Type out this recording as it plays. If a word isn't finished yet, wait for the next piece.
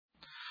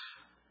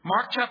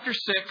Mark chapter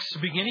 6,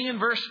 beginning in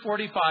verse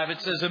 45,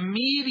 it says,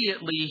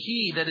 "Immediately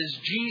he," that is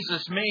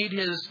Jesus, "made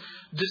his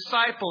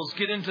disciples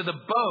get into the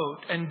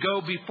boat and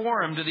go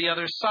before him to the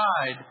other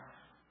side,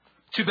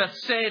 to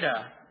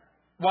Bethsaida,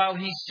 while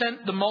he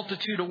sent the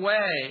multitude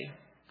away.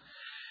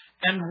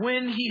 And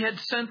when he had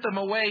sent them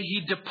away,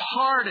 he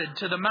departed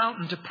to the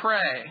mountain to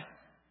pray.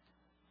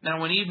 Now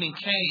when evening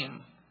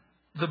came,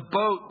 the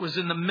boat was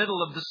in the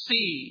middle of the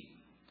sea,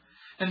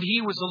 and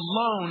he was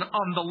alone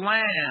on the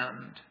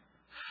land.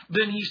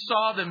 Then he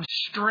saw them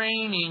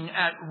straining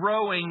at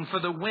rowing, for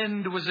the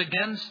wind was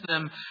against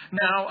them.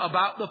 Now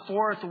about the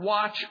fourth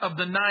watch of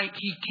the night,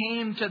 he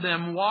came to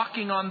them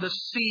walking on the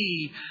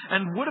sea,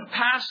 and would have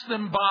passed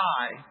them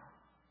by.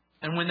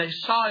 And when they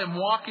saw him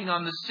walking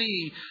on the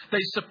sea,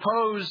 they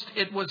supposed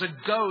it was a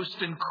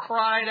ghost and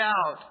cried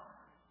out,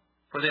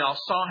 for they all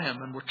saw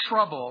him and were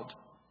troubled.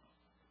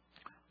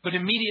 But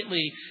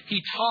immediately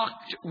he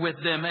talked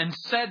with them and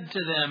said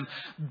to them,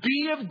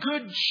 'Be of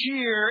good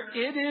cheer,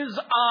 it is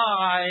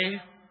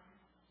I.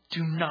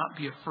 Do not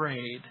be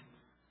afraid.'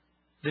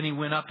 Then he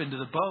went up into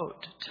the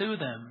boat to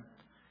them,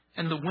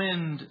 and the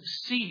wind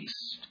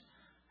ceased.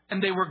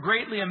 And they were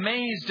greatly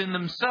amazed in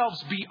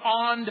themselves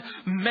beyond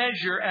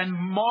measure and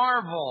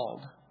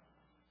marveled,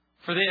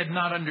 for they had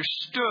not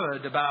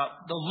understood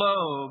about the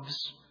loaves,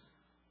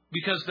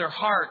 because their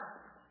heart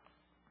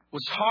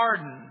was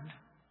hardened."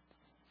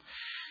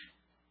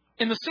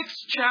 In the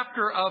 6th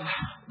chapter of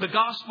the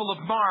Gospel of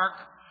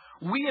Mark,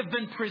 we have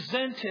been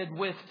presented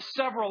with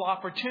several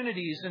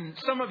opportunities, and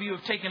some of you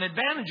have taken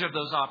advantage of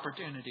those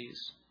opportunities,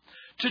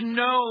 to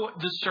know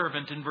the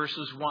servant in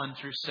verses 1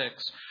 through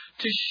 6,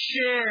 to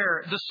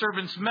share the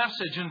servant's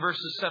message in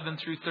verses 7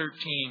 through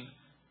 13.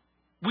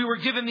 We were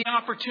given the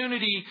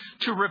opportunity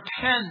to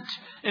repent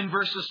in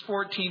verses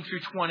 14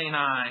 through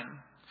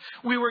 29.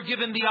 We were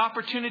given the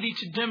opportunity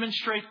to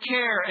demonstrate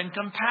care and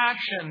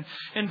compassion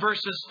in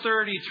verses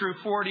 30 through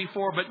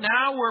 44. But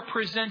now we're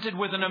presented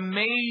with an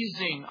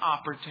amazing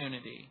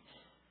opportunity.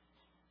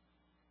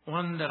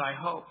 One that I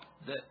hope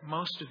that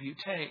most of you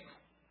take.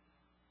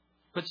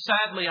 But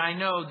sadly, I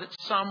know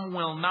that some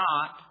will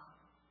not.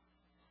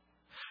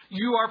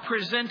 You are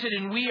presented,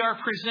 and we are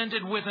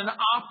presented with an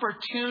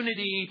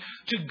opportunity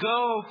to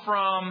go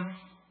from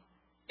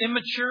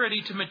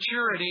immaturity to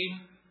maturity,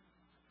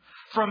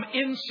 from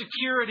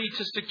insecurity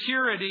to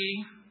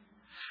security.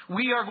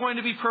 We are going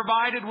to be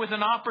provided with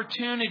an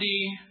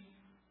opportunity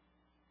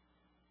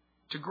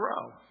to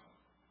grow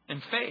in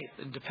faith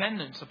and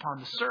dependence upon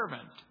the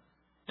servant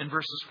in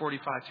verses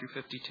 45 through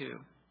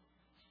 52.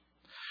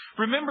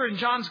 Remember, in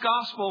John's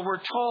Gospel,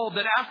 we're told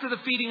that after the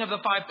feeding of the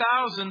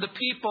 5,000, the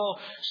people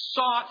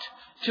sought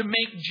to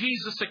make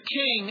Jesus a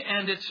king,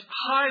 and it's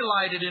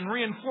highlighted and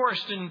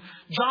reinforced in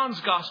John's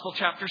Gospel,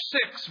 chapter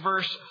 6,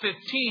 verse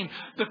 15.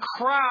 The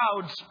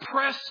crowds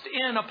pressed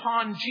in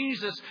upon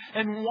Jesus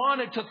and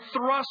wanted to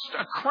thrust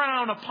a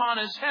crown upon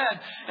his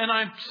head. And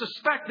I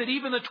suspect that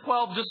even the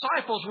 12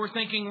 disciples were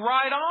thinking,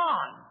 right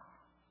on.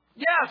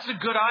 Yeah, it's a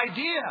good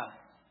idea.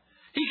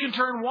 He can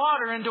turn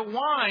water into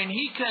wine.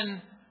 He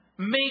can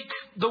make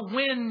the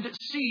wind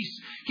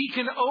cease. He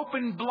can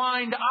open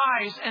blind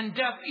eyes and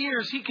deaf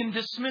ears. He can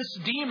dismiss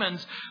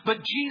demons.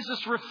 But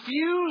Jesus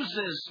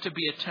refuses to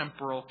be a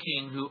temporal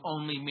king who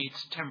only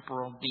meets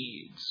temporal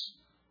needs.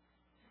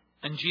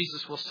 And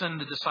Jesus will send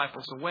the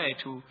disciples away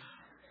to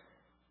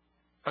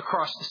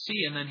across the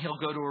sea, and then he'll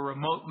go to a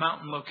remote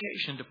mountain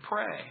location to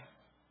pray.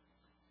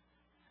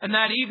 And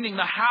that evening,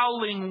 the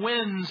howling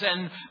winds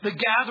and the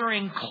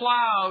gathering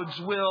clouds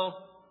will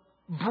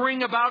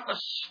bring about a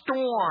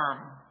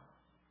storm,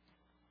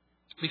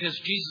 because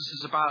Jesus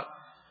is about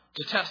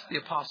to test the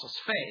apostles'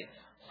 faith.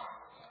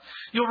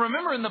 You'll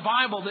remember in the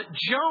Bible that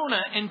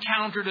Jonah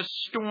encountered a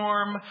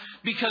storm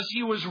because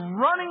he was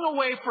running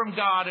away from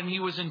God and he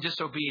was in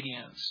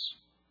disobedience.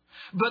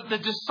 But the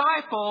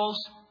disciples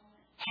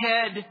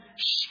head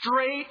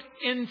straight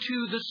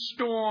into the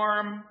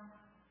storm,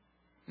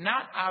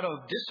 not out of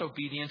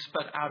disobedience,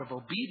 but out of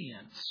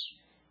obedience.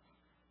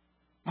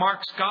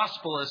 Mark's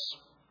Gospel, as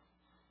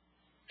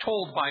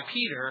told by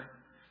Peter,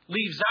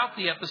 leaves out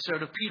the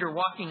episode of Peter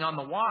walking on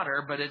the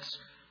water, but it's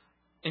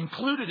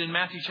included in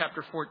Matthew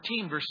chapter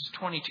 14, verses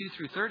 22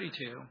 through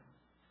 32.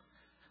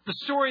 The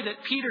story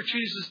that Peter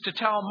chooses to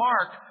tell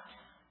Mark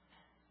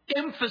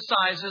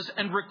emphasizes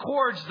and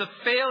records the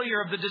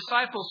failure of the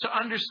disciples to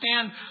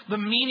understand the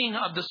meaning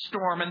of the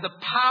storm and the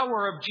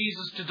power of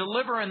Jesus to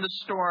deliver in the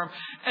storm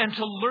and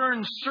to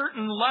learn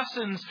certain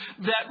lessons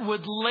that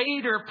would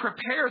later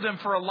prepare them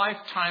for a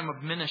lifetime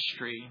of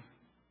ministry.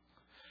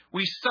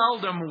 We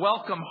seldom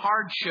welcome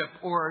hardship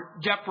or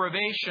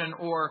deprivation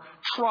or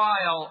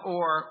trial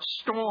or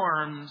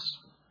storms.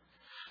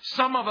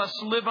 Some of us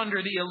live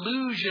under the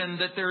illusion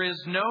that there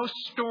is no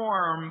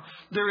storm,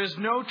 there is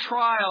no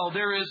trial,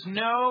 there is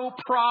no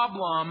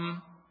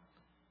problem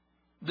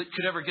that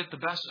could ever get the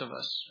best of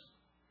us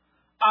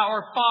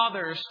Our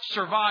fathers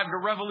survived a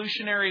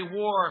Revolutionary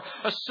War,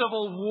 a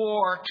Civil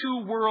War,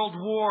 2 world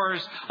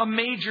wars, a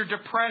major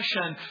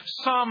depression.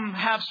 Some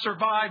have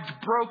survived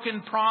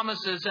broken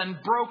promises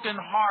and broken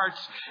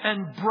hearts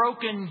and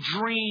broken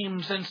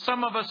dreams. And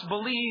some of us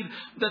believe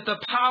that the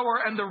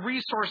power and the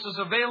resources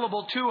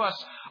available to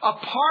us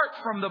apart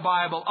from the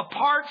Bible,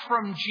 apart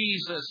from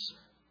Jesus,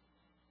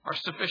 are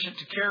sufficient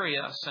to carry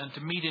us and to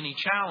meet any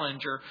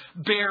challenge or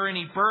bear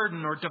any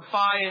burden or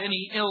defy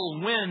any ill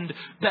wind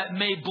that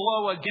may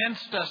blow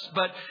against us.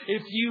 But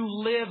if you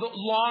live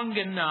long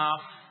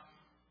enough,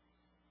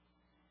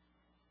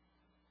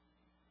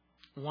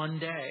 one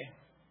day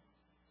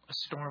a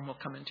storm will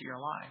come into your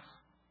life.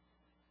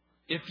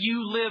 If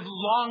you live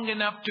long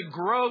enough to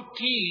grow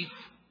teeth,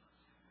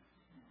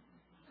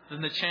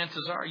 then the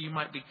chances are you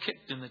might be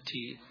kicked in the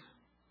teeth.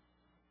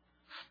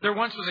 There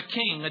once was a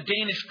king, a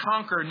Danish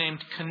conqueror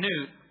named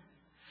Canute,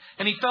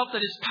 and he felt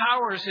that his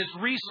powers, his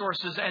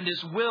resources, and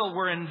his will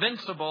were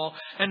invincible.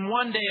 And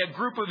one day a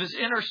group of his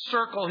inner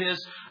circle, his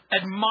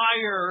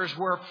admirers,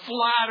 were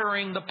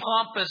flattering the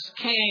pompous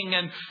king.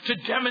 And to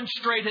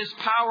demonstrate his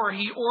power,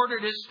 he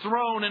ordered his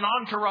throne and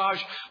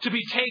entourage to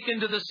be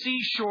taken to the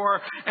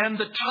seashore. And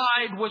the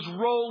tide was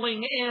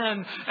rolling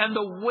in, and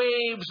the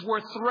waves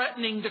were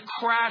threatening to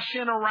crash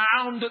in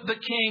around the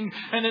king.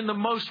 And in the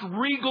most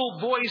regal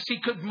voice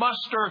he could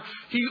muster,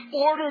 he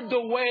ordered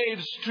the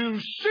waves to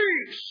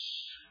cease.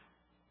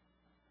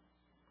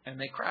 And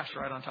they crashed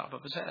right on top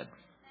of his head.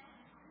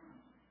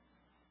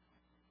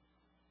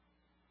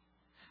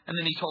 And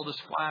then he told his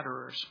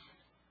flatterers,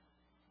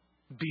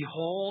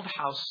 "Behold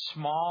how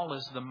small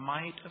is the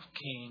might of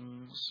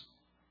kings."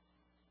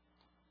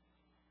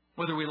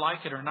 Whether we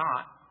like it or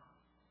not,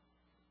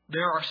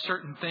 there are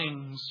certain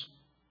things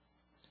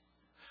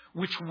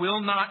which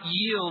will not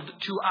yield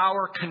to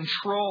our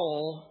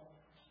control.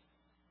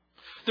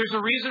 There's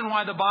a reason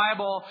why the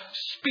Bible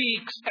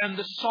speaks and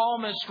the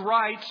psalmist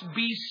writes,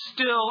 "Be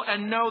still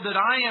and know that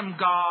I am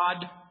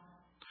God."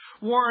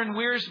 Warren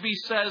Wiersbe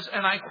says,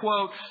 and I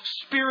quote,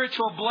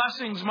 "Spiritual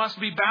blessings must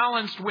be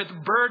balanced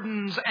with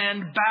burdens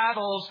and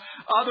battles.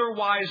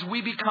 Otherwise,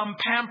 we become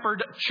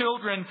pampered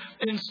children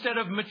instead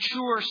of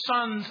mature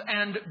sons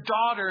and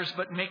daughters."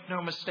 But make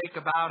no mistake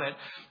about it,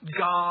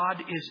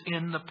 God is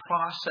in the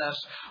process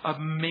of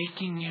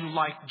making you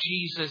like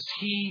Jesus.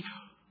 He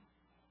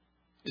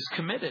is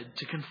committed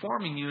to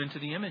conforming you into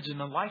the image and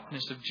the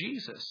likeness of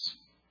Jesus.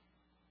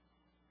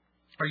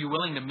 Are you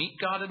willing to meet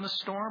God in the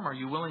storm? Are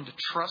you willing to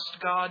trust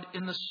God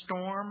in the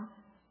storm?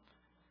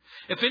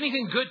 If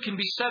anything good can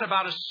be said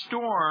about a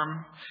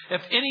storm,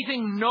 if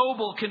anything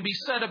noble can be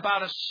said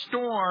about a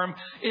storm,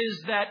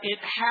 is that it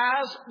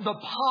has the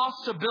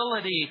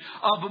possibility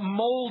of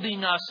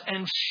molding us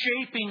and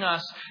shaping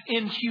us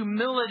in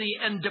humility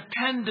and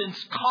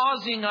dependence,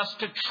 causing us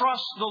to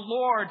trust the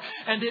Lord,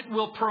 and it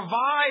will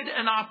provide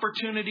an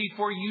opportunity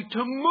for you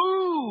to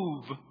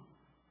move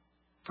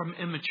from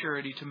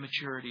immaturity to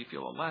maturity if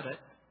you'll let it,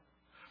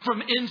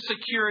 from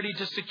insecurity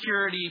to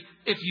security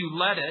if you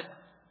let it.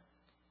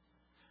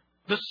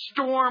 The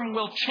storm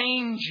will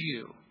change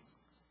you.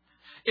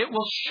 It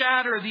will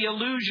shatter the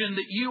illusion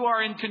that you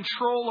are in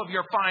control of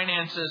your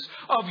finances,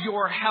 of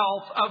your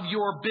health, of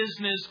your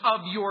business,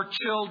 of your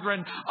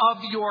children,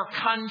 of your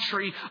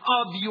country,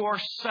 of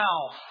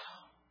yourself.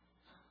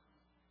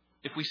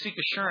 If we seek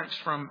assurance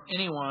from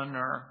anyone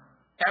or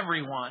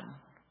everyone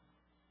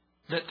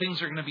that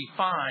things are going to be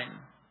fine,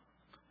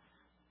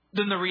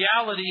 then the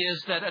reality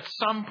is that at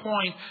some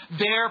point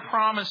their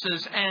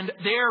promises and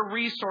their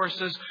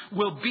resources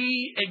will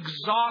be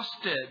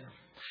exhausted.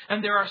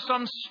 And there are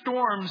some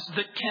storms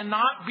that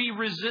cannot be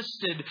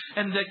resisted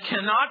and that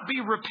cannot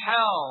be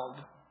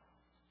repelled.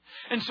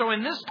 And so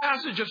in this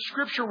passage of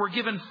Scripture, we're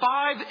given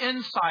 5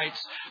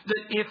 insights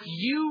that if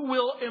you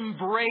will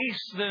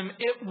embrace them,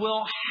 it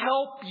will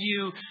help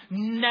you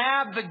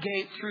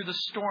navigate through the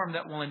storm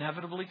that will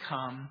inevitably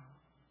come.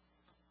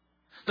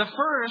 The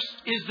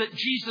first is that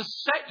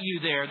Jesus set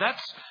you there.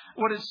 That's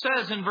what it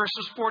says in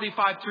verses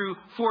 45 through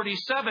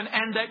 47.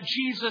 And that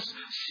Jesus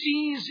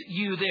sees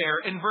you there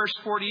in verse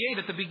 48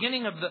 at the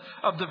beginning of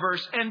the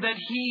verse. And that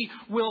He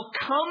will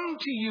come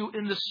to you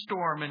in the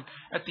storm. And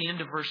at the end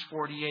of verse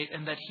 48.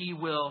 And that He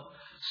will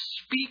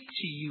speak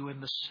to you in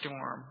the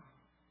storm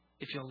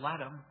if you'll let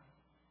Him.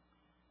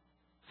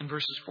 In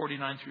verses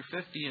 49 through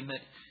 50. And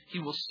that He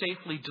will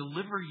safely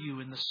deliver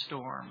you in the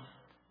storm.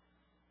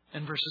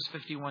 In verses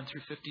 51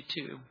 through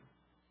 52.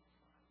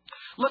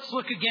 Let's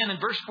look again in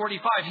verse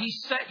 45. He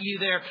set you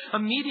there.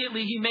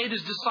 Immediately He made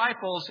His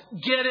disciples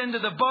get into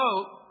the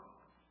boat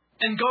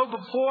and go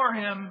before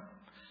Him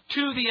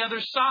to the other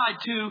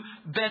side, to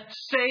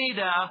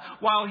Bethsaida,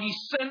 while He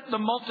sent the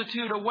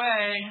multitude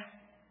away.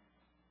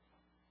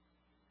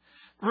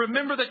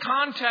 Remember the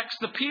context.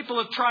 The people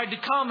have tried to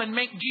come and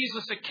make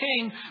Jesus a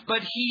king,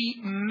 but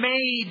He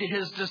made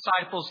His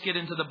disciples get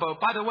into the boat.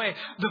 By the way,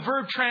 the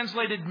verb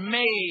translated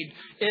made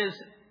is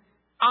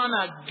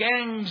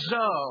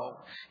anagangzo.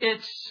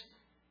 It's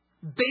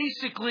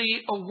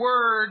basically a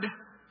word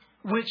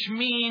which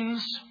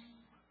means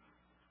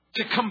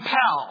to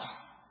compel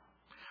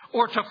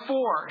or to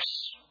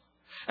force.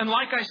 And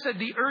like I said,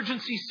 the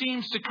urgency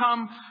seems to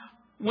come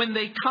when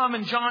they come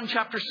in John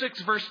chapter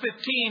 6, verse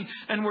 15,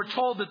 and we're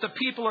told that the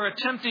people are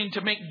attempting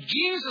to make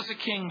Jesus a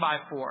king by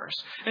force.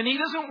 And he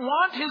doesn't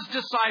want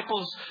his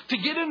disciples to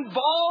get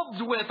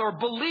involved with or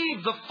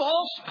believe the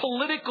false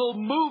political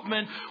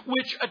movement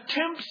which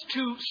attempts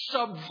to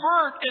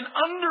subvert and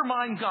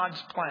undermine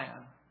God's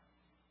plan.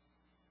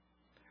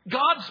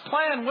 God's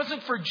plan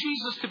wasn't for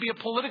Jesus to be a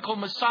political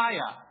Messiah.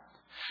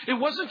 It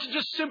wasn't to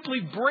just simply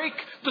break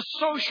the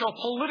social,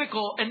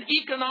 political, and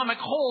economic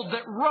hold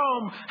that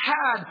Rome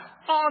had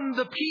on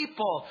the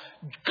people.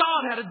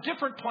 God had a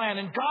different plan,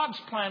 and God's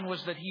plan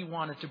was that he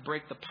wanted to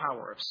break the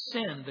power of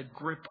sin, the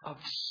grip of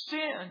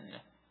sin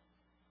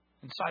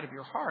inside of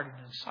your heart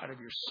and inside of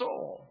your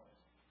soul.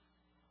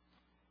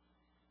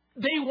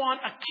 They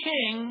want a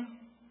king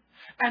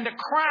and a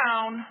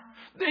crown.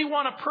 They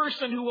want a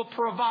person who will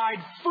provide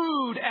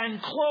food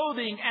and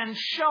clothing and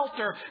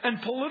shelter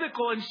and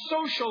political and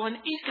social and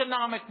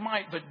economic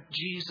might. But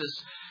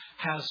Jesus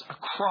has a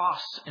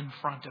cross in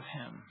front of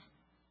him,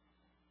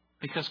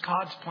 because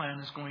God's plan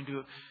is going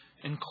to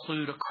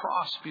include a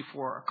cross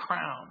before a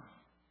crown.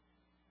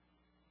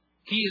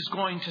 He is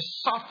going to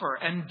suffer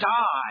and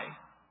die,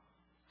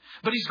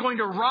 but he's going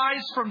to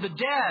rise from the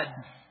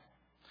dead.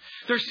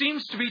 There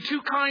seems to be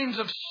two kinds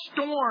of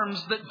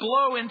storms that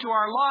blow into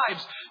our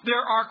lives.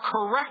 There are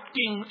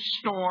correcting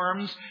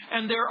storms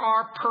and there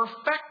are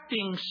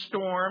perfecting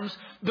storms.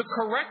 The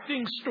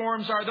correcting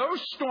storms are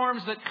those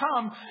storms that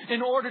come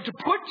in order to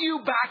put you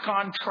back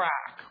on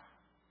track.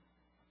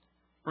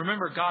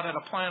 Remember, God had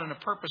a plan and a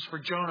purpose for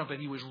Jonah, but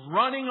he was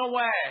running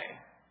away.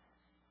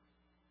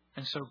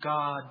 And so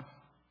God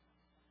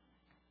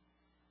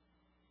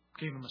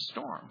gave him a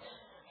storm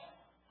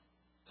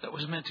that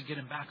was meant to get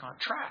him back on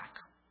track.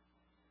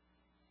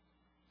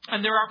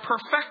 And there are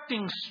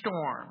perfecting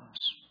storms.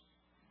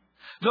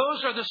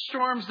 Those are the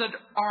storms that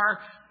are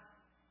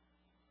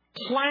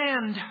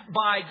planned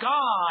by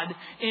God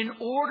in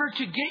order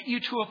to get you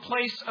to a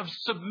place of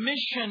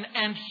submission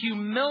and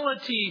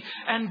humility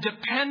and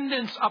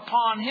dependence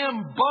upon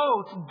him.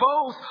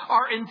 Both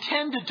are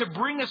intended to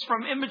bring us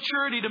from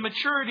immaturity to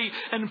maturity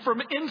and from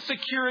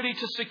insecurity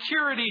to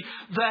security.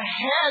 The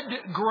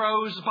head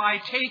grows by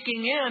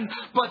taking in,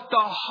 but the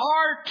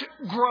heart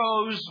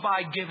grows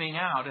by giving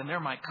out. And there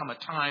might come a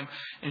time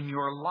in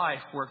your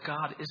life where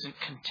God isn't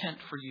content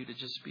for you to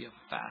just be a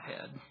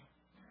fathead.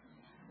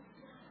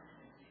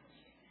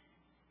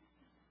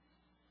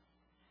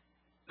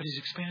 But he's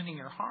expanding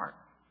your heart.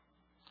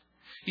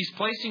 He's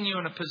placing you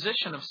in a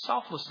position of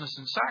selflessness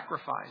and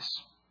sacrifice.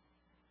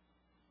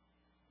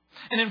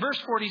 And in verse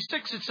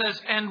 46 it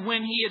says, "And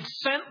when he had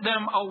sent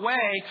them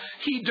away,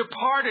 he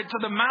departed to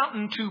the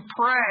mountain to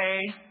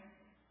pray.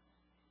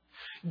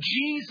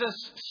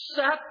 Jesus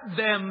set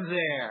them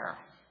there,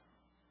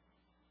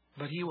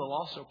 but he will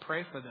also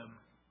pray for them."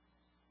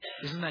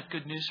 Isn't that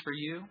good news for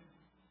you?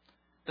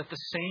 That the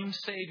same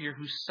Savior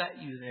who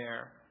set you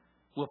there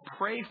will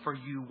pray for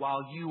you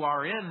while you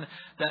are in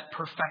that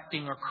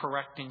perfecting or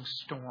correcting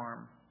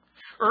storm.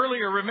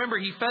 Earlier, remember,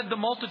 he fed the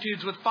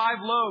multitudes with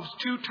 5 loaves,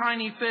 2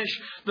 tiny fish.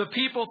 The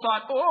people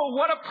thought, oh,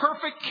 what a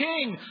perfect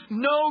king.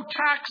 No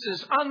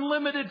taxes,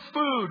 unlimited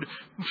food,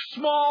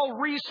 small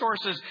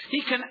resources.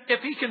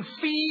 If he can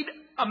feed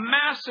a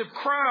massive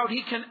crowd,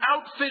 he can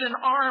outfit an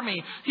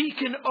army. He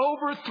can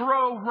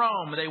overthrow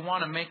Rome. They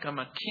want to make him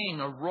a king,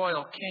 a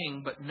royal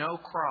king, but no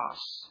cross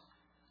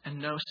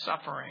and no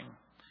suffering.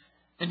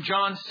 In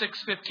John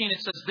 6:15 it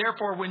says,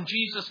 "Therefore when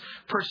Jesus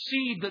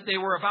perceived that they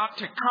were about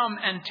to come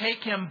and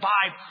take him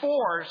by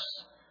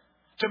force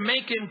to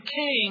make him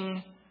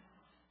king,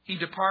 he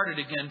departed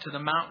again to the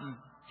mountain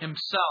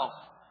himself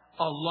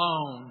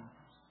alone."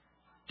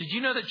 Did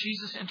you know that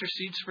Jesus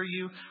intercedes for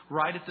you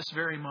right at this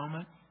very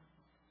moment?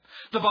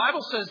 The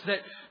Bible says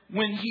that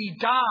when he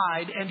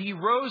died and he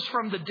rose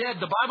from the dead,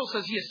 the Bible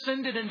says he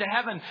ascended into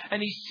heaven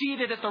and he's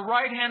seated at the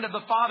right hand of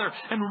the Father.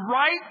 And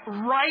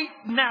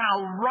right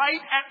now,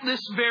 right at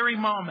this very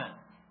moment,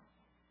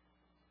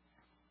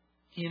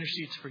 he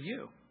intercedes for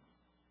you.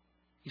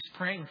 He's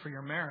praying for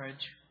your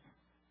marriage.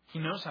 He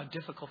knows how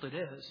difficult it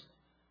is.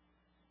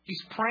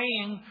 He's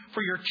praying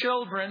for your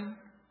children.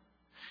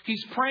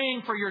 He's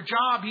praying for your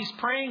job. He's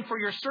praying for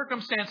your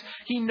circumstance.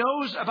 He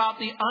knows about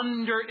the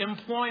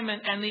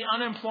underemployment and the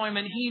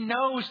unemployment. He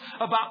knows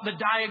about the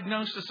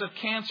diagnosis of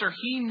cancer.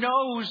 He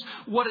knows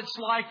what it's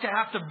like to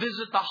have to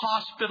visit the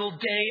hospital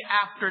day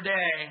after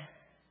day.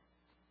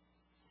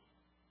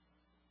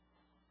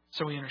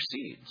 So he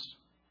intercedes.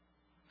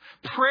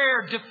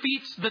 Prayer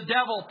defeats the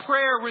devil.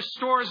 Prayer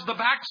restores the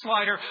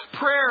backslider.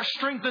 Prayer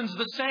strengthens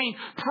the saint.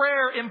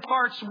 Prayer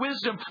imparts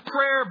wisdom.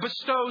 Prayer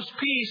bestows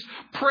peace.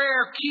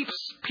 Prayer keeps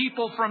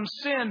people from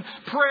sin.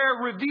 Prayer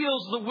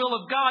reveals the will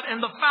of God.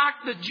 And the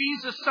fact that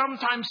Jesus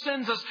sometimes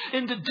sends us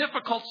into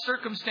difficult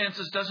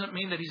circumstances doesn't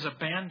mean that he's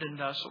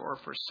abandoned us or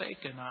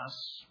forsaken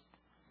us.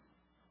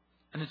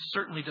 And it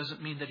certainly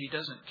doesn't mean that he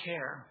doesn't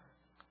care.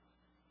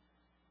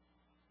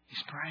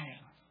 He's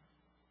praying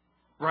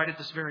right at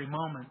this very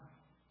moment.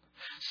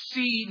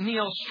 C.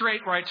 Neil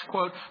Straight writes,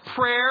 quote,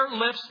 "Prayer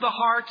lifts the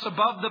hearts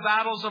above the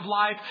battles of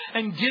life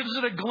and gives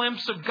it a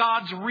glimpse of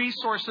God's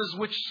resources,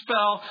 which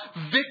spell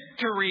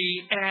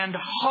victory and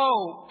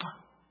hope."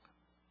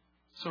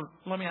 So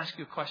let me ask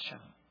you a question.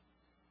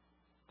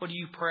 What do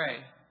you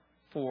pray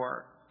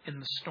for in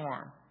the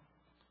storm?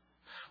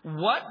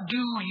 What do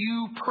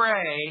you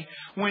pray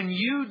when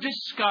you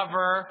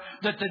discover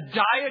that the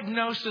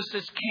diagnosis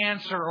is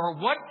cancer? Or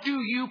what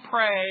do you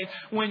pray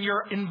when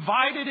you're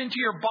invited into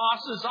your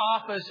boss's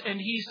office and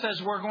he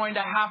says, "We're going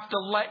to have to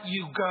let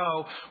you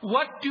go"?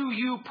 What do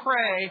you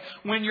pray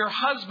when your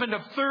husband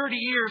of 30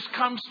 years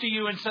comes to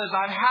you and says,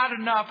 "I've had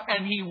enough,"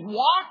 and he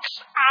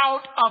walks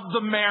out of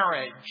the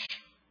marriage?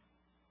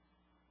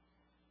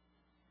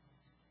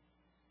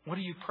 What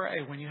do you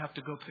pray when you have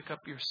to go pick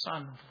up your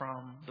son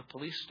from the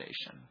police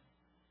station?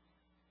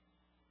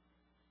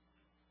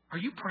 Are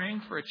you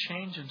praying for a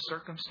change in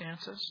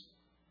circumstances?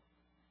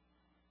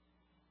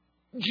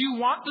 Do you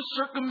want the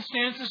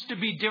circumstances to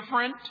be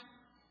different?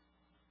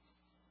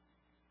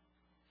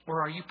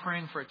 Or are you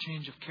praying for a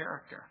change of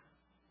character?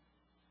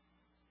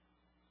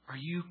 Are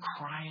you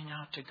crying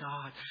out to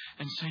God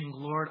and saying,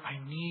 "Lord, I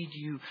need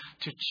you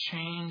to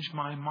change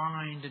my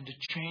mind and to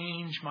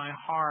change my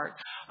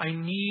heart. I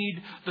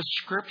need the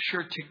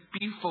scripture to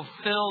be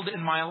fulfilled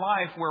in my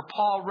life," where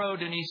Paul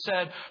wrote and he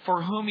said,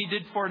 "For whom he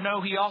did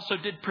foreknow, he also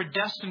did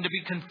predestine to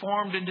be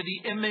conformed into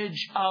the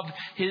image of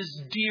his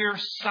dear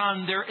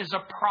Son." There is a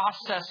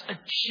process, a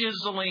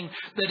chiseling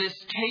that is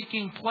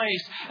taking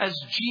place as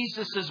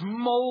Jesus is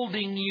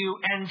molding you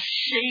and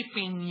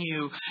shaping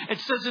you. It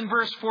says in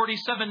verse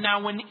 47, "Now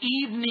when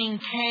evening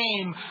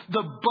came,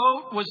 the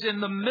boat was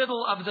in the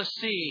middle of the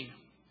sea."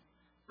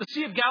 The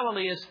Sea of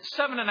Galilee is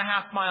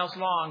 7.5 miles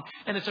long,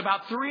 and it's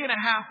about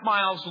 3.5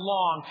 miles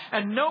long.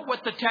 And note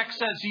what the text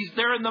says. He's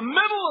there in the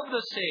middle of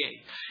the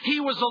sea. He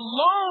was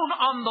alone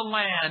on the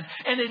land,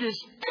 and it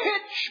is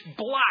pitch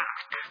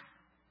black.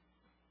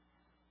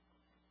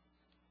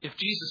 If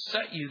Jesus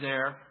set you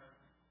there,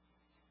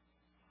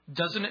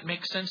 doesn't it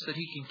make sense that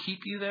he can keep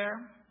you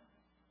there?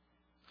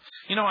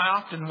 You know, I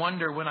often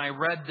wonder when I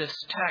read this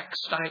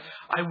text,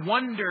 I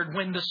wondered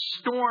when the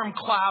storm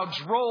clouds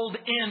rolled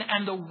in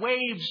and the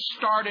waves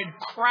started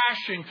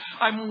crashing.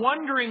 I'm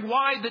wondering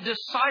why the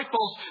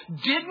disciples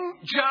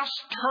didn't just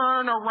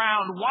turn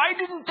around. Why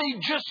didn't they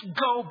just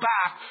go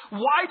back?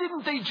 Why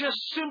didn't they just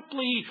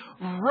simply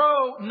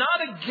row,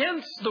 not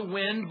against the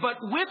wind, but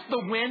with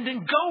the wind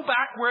and go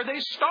back where they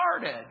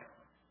started?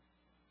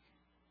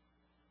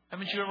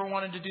 Haven't you ever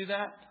wanted to do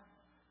that?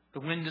 The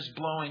wind is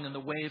blowing and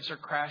the waves are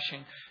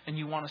crashing and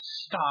you want to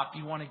stop.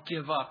 You want to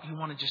give up. You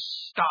want to just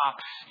stop.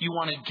 You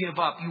want to give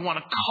up. You want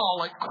to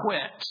call it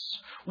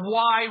quits.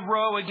 Why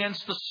row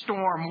against the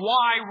storm?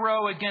 Why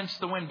row against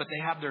the wind? But they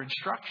have their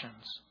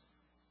instructions.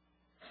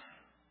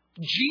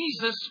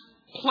 Jesus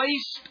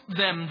placed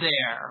them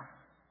there.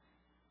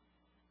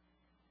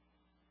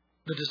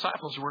 The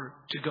disciples were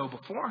to go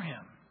before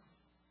him.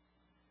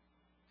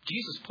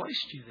 Jesus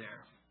placed you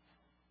there.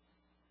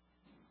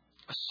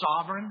 A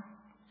sovereign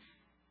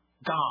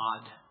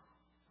God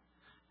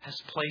has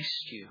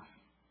placed you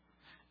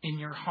in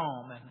your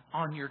home and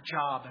on your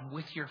job and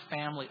with your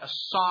family. A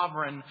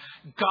sovereign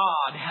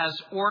God has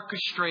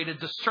orchestrated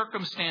the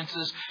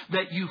circumstances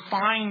that you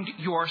find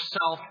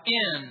yourself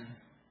in.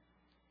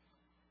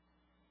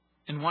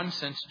 In one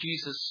sense,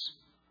 Jesus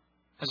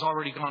has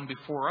already gone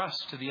before us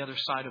to the other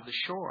side of the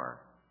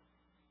shore.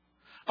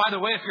 By the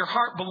way, if your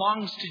heart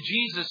belongs to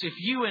Jesus, if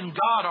you and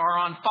God are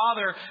on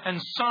father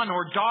and son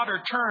or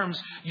daughter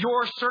terms,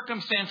 your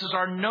circumstances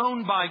are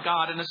known by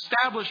God and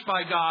established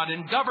by God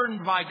and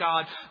governed by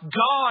God.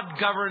 God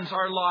governs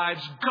our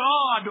lives.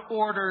 God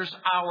orders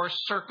our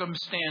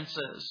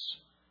circumstances.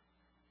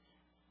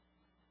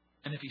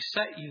 And if he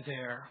set you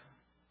there,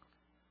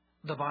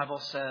 the Bible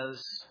says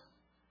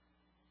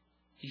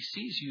he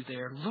sees you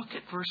there. Look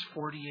at verse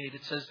 48.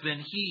 It says, "Then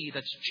he,"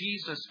 that's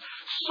Jesus,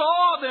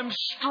 "saw them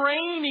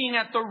straining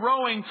at the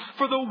rowing,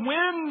 for the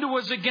wind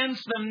was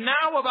against them.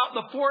 Now about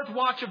the 4th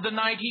watch of the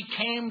night, he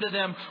came to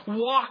them,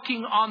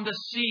 walking on the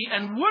sea,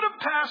 and would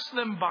have passed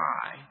them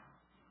by."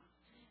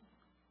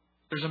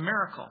 There's a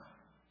miracle.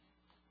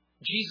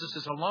 Jesus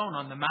is alone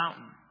on the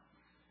mountain.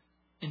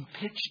 In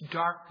pitch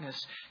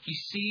darkness, he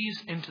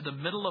sees into the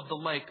middle of the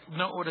lake.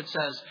 Note what it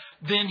says.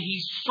 "Then he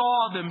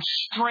saw them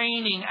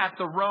straining at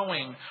the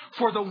rowing,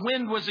 for the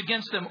wind was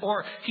against them."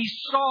 Or he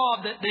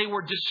saw that they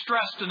were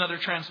distressed, another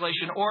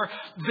translation. Or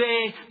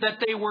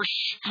that they were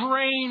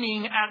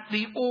straining at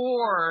the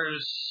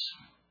oars.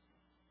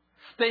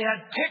 They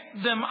had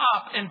picked them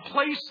up and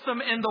placed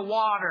them in the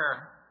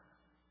water.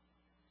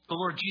 The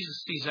Lord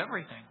Jesus sees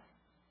everything.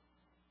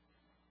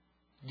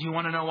 Do you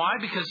want to know why?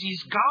 Because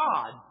he's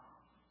God.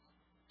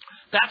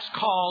 That's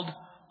called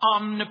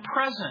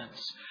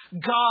omnipresence.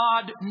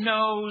 God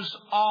knows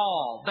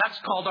all. That's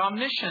called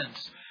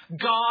omniscience.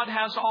 God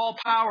has all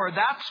power.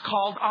 That's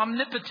called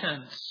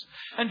omnipotence.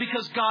 And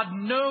because God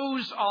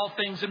knows all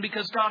things, and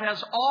because God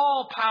has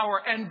all power,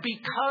 and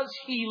because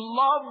he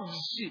loves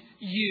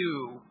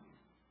you,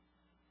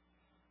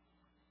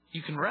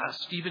 You can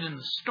rest even in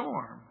the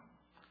storm.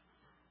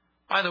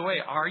 By the way,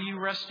 are you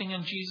resting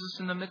in Jesus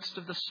in the midst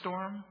of the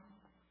storm?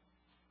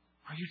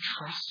 Are you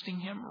trusting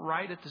Him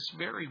right at this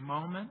very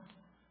moment?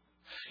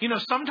 You know,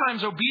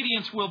 sometimes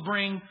obedience will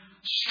bring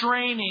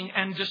straining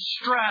and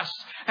distress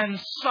and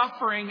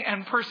suffering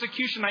and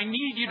persecution. I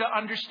need you to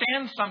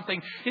understand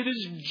something. It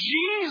is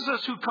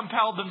Jesus who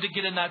compelled them to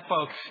get in that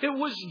boat. It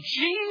was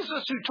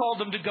Jesus who told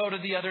them to go to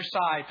the other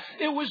side.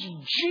 It was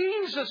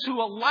Jesus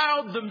who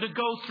allowed them to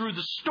go through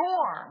the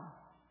storm.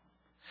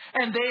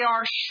 And they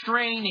are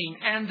straining,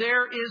 and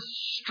there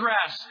is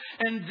stress,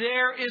 and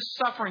there is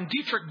suffering.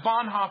 Dietrich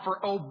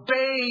Bonhoeffer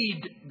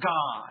obeyed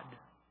God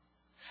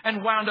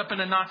and wound up in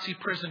a Nazi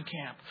prison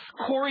camp.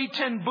 Corrie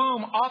ten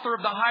Boom, author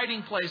of The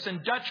Hiding Place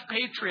and Dutch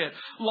patriot,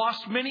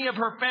 lost many of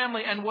her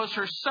family and was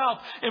herself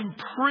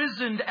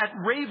imprisoned at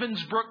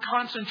Ravensbrück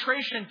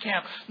concentration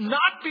camp, not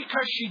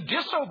because she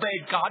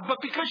disobeyed God, but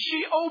because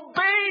she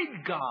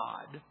obeyed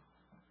God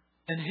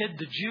and hid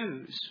the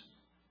Jews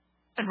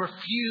and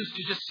refused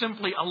to just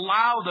simply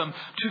allow them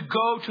to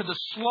go to the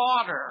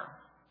slaughter.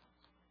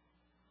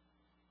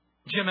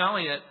 Jim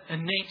Elliot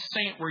and Nate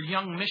Saint were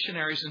young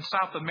missionaries in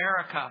South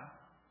America,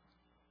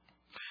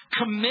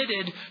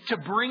 committed to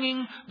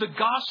bringing the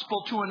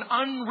gospel to an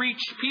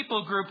unreached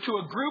people group, to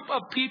a group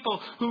of people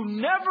who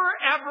never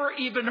ever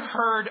even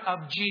heard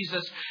of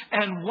Jesus.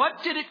 And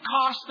what did it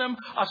cost them?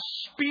 A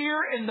spear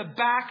in the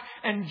back,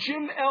 and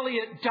Jim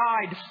Elliot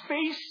died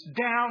face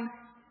down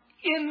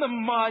in the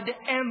mud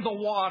and the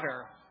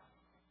water.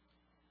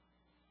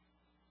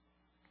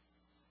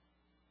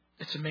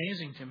 It's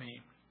amazing to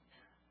me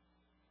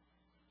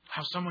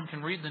how someone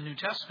can read the New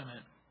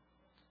Testament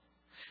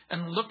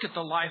and look at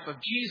the life of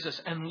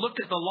Jesus and look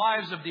at the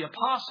lives of the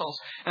apostles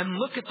and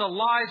look at the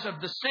lives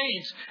of the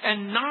saints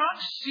and not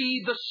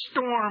see the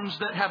storms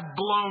that have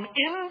blown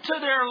into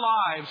their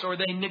lives, or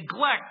they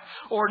neglect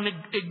or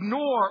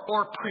ignore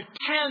or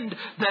pretend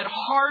that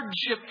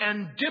hardship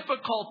and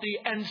difficulty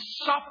and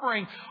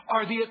suffering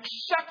are the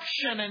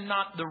exception and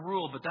not the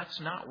rule. But that's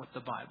not what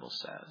the Bible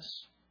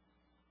says.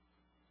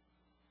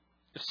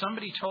 If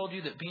somebody told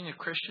you that being a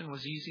Christian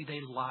was easy,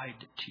 they lied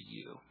to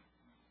you.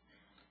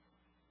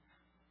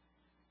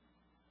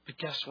 But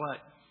guess what?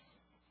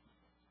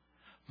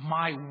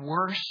 My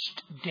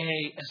worst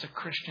day as a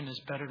Christian is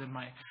better than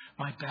my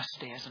best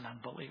day as an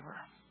unbeliever.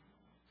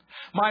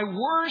 My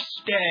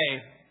worst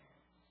day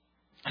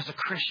as a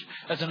Christian,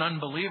 as an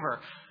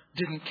unbeliever,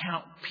 didn't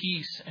count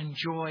peace and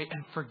joy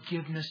and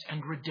forgiveness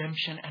and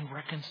redemption and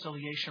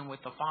reconciliation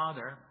with the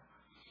Father.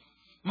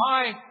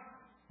 My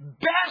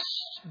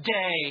best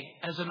day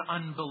as an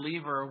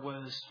unbeliever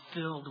was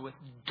filled with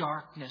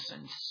darkness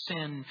and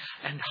sin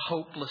and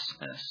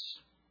hopelessness.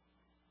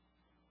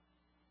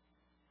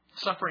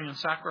 Suffering and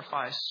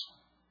sacrifice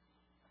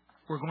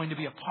were going to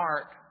be a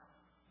part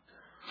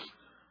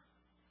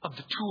of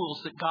the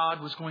tools that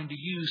God was going to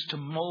use to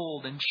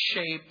mold and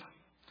shape.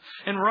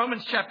 In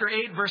Romans chapter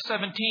 8, verse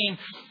 17,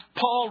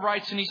 Paul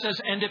writes and he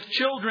says, "And if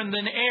children,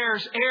 then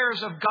heirs,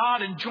 heirs of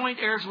God and joint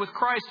heirs with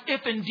Christ,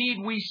 if indeed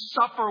we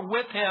suffer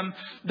with Him,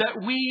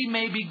 that we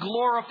may be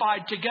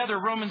glorified together."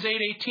 Romans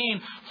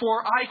 8:18,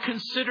 "For I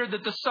consider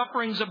that the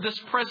sufferings of this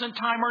present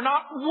time are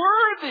not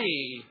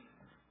worthy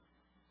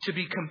to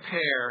be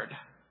compared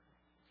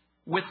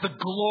with the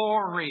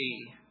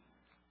glory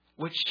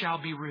which shall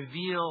be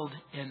revealed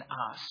in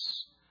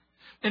us."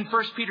 In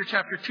 1 Peter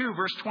chapter 2,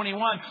 verse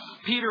 21,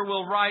 Peter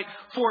will write,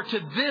 "For to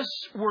this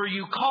were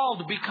you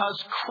called,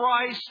 because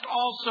Christ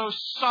also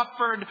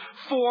suffered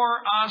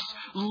for us,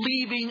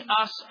 leaving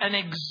us an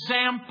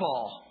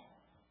example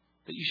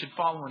that you should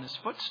follow in His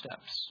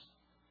footsteps."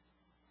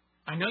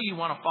 I know you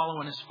want to follow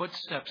in His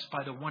footsteps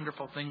by the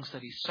wonderful things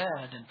that He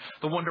said and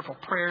the wonderful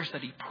prayers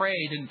that He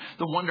prayed and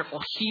the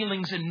wonderful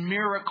healings and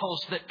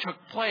miracles that took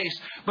place.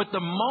 But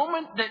the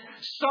moment that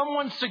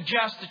someone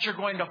suggests that you're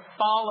going to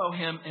follow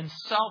Him in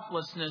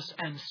selflessness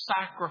and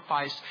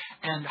sacrifice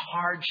and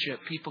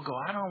hardship, people go,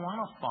 "I don't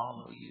want to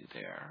follow you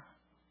there.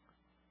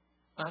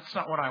 That's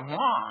not what I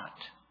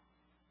want."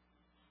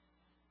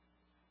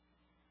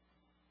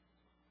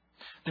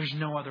 There's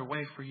no other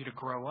way for you to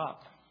grow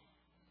up.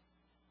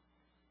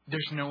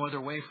 There's no other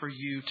way for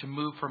you to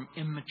move from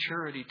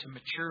immaturity to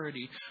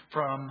maturity,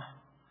 from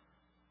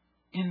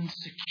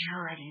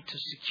insecurity to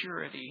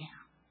security.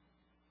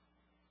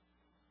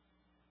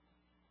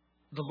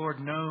 The Lord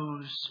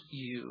knows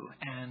you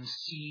and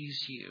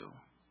sees you.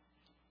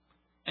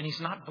 And He's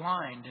not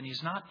blind, and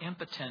He's not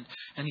impotent,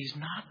 and He's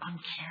not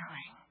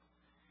uncaring.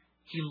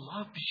 He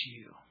loves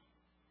you.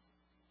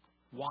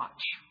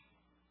 Watch.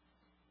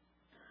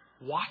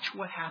 Watch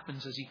what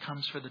happens as He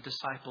comes for the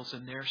disciples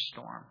in their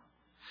storm.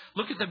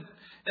 Look at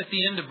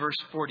the end of verse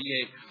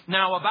 48.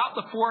 "Now about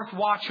the fourth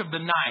watch of the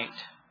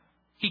night,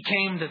 He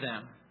came to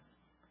them,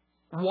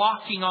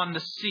 walking on the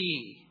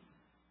sea,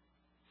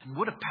 and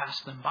would have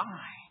passed them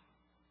by."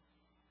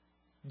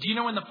 Do you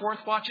know when the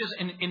fourth watch is?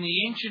 In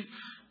the ancient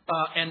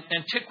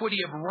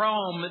antiquity of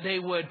Rome, they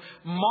would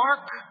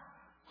mark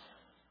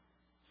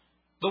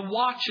the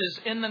watches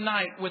in the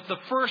night with the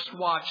first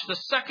watch, the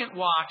second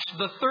watch,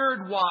 the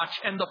third watch,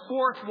 and the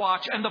fourth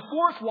watch. And the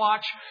fourth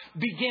watch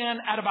began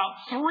at about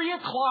 3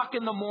 o'clock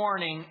in the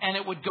morning, and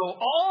it would go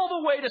all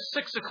the way to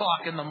 6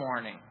 o'clock in the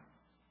morning.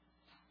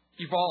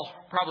 You've all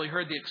probably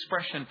heard the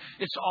expression,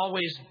 it's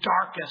always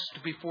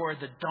darkest before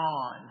the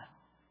dawn.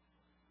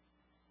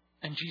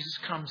 And Jesus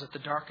comes at the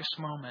darkest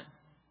moment,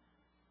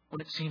 when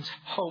it seems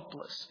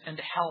hopeless and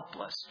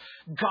helpless.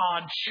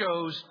 God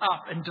shows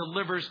up and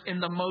delivers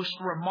in the most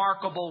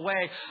remarkable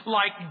way.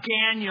 Like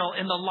Daniel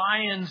in the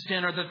lion's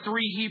den or the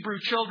 3 Hebrew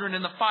children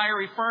in the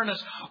fiery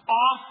furnace.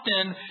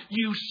 Often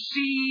you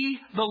see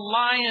the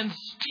lion's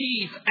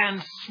teeth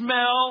and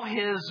smell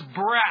his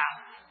breath.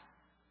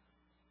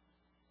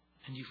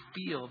 And you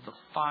feel the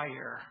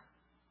fire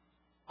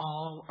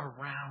all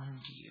around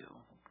you,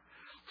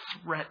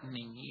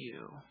 threatening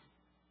you.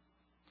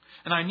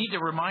 And I need to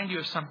remind you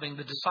of something.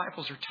 The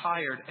disciples are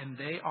tired and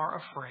they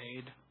are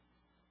afraid.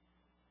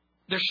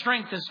 Their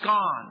strength is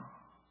gone.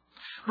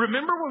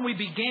 Remember when we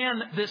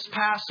began this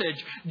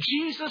passage,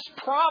 Jesus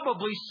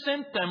probably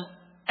sent them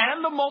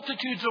and the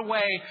multitudes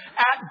away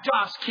at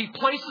dusk. He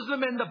places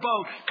them in the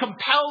boat,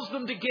 compels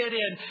them to get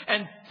in,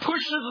 and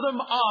pushes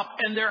them up,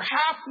 and they're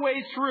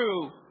halfway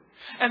through.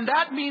 And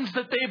that means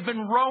that they've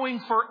been rowing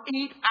for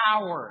 8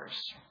 hours.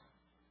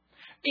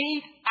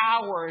 8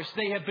 hours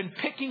they have been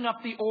picking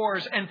up the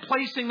oars and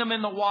placing them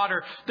in the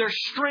water. Their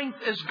strength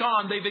is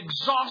gone. They've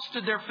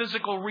exhausted their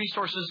physical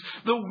resources.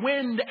 The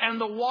wind and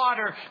the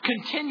water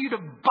continue to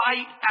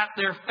bite at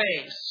their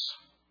face.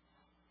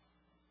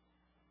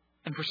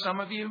 And for some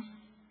of you,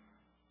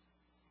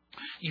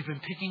 you've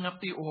been picking up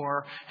the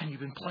oar and you've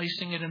been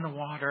placing it in the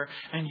water,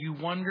 and you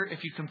wonder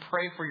if you can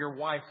pray for your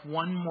wife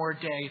one more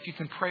day, if you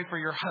can pray for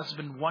your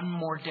husband one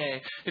more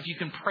day, if you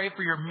can pray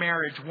for your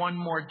marriage one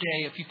more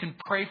day, if you can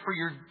pray for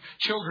your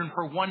children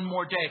for one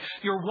more day.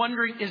 You're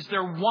wondering, is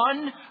there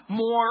one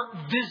more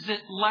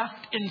visit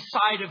left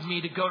inside of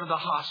me to go to the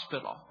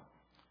hospital?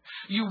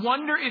 You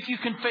wonder if you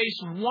can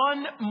face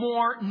one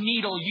more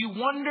needle. You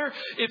wonder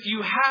if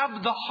you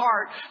have the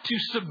heart to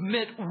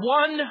submit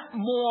one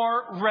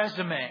more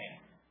resume.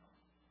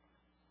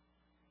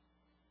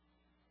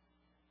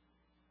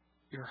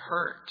 You're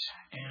hurt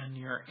and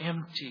you're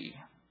empty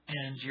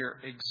and you're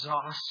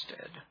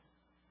exhausted.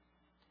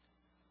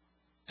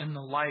 And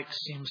the light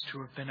seems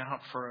to have been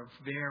out for a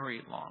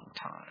very long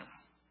time.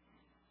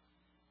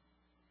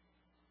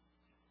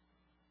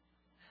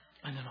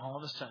 And then all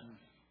of a sudden,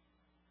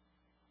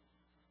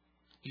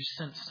 you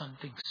sense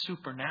something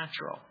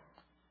supernatural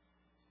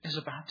is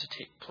about to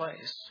take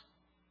place.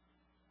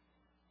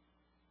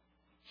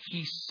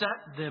 He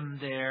set them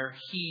there.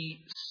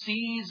 He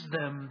sees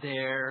them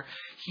there.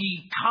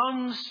 He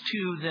comes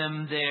to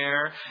them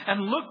there.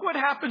 And look what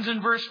happens in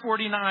verse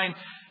 49.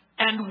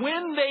 And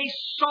when they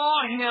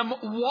saw him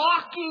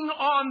walking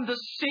on the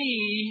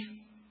sea,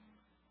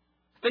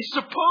 they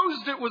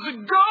supposed it was a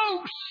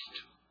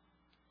ghost.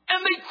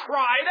 And they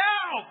cried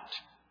out.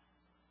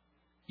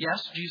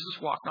 Yes,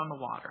 Jesus walked on the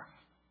water.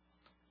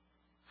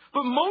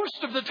 But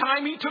most of the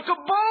time he took a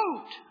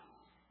boat.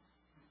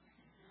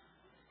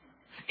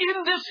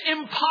 In this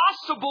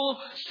impossible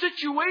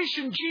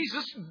situation,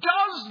 Jesus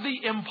does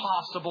the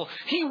impossible.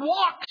 He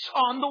walks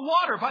on the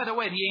water. By the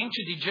way, the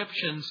ancient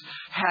Egyptians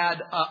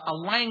had a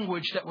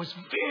language that was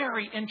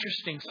very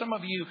interesting. Some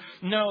of you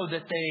know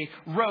that they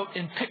wrote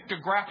in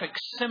pictographic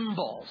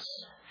symbols.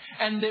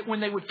 And that when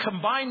they would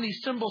combine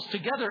these symbols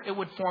together, it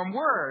would form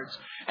words.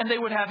 And they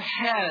would have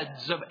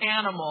heads of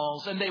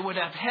animals, and they would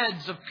have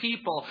heads of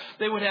people.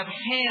 They would have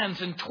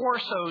hands and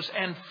torsos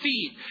and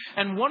feet.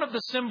 And one of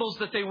the symbols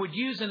that they would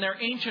use in their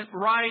ancient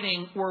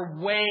writing were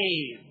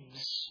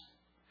waves.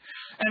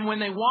 And when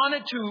they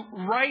wanted to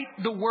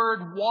write the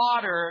word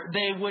water,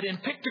 they would, in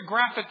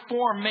pictographic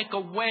form, make a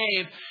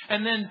wave.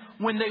 And then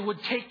when they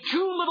would take 2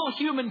 little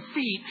human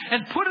feet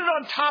and put it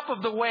on top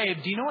of the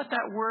wave, do you know what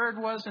that word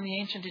was in the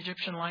ancient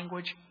Egyptian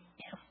language?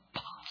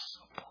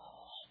 Impossible.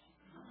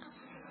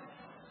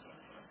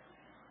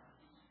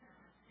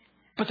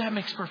 But that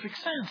makes perfect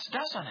sense,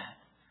 doesn't it?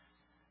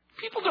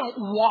 People don't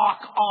walk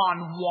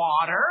on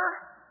water.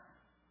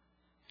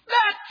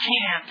 That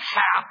can't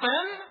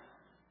happen.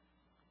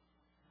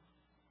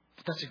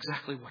 But that's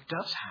exactly what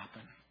does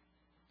happen.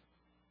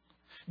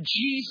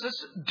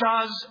 Jesus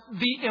does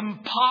the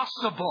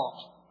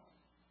impossible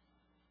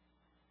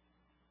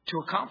to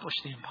accomplish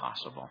the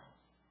impossible.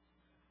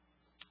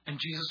 And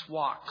Jesus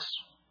walks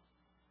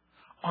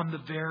on the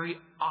very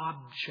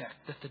object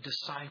that the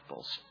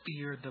disciples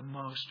fear the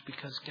most.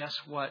 Because guess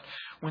what?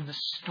 When the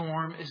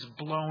storm is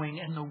blowing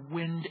and the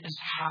wind is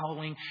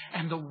howling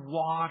and the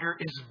water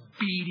is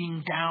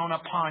beating down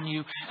upon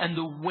you and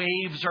the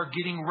waves are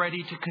getting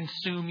ready to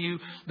consume you,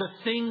 the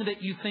thing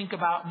that you think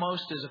about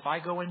most is, if I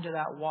go into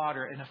that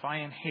water and if I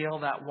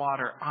inhale that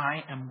water,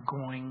 I am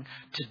going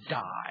to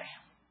die.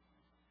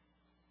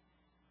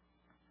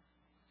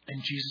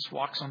 And Jesus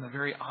walks on the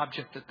very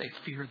object that they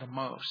fear the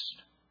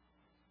most.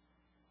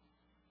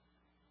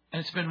 And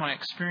And it's been my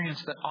experience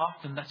that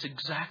often that's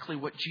exactly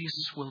what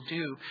Jesus will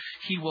do.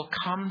 He will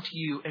come to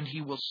you and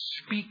He will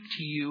speak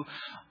to you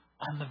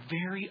on the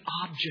very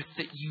object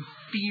that you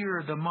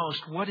fear the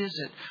most. What is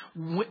it?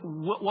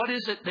 What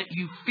is it that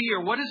you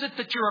fear? What is it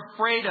that you're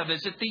afraid of?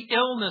 Is it the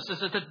illness?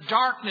 Is it the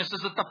darkness?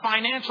 Is it the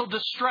financial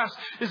distress?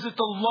 Is it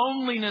the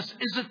loneliness?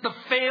 Is it the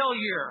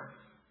failure?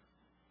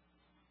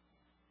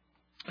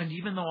 And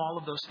even though all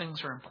of those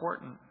things are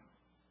important,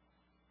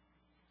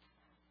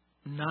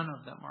 none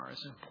of them are as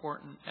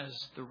important as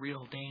the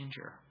real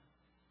danger.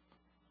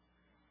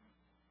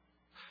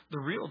 The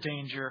real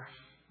danger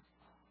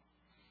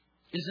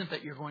isn't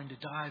that you're going to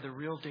die. The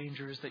real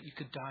danger is that you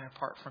could die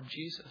apart from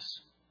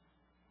Jesus.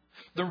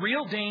 The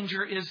real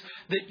danger is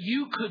that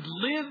you could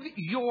live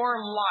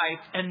your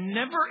life and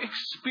never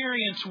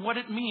experience what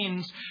it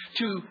means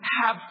to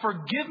have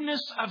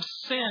forgiveness of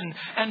sin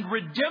and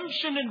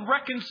redemption and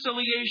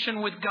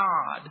reconciliation with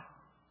God.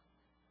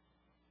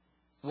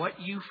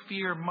 What you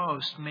fear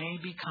most may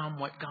become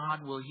what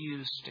God will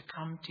use to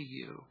come to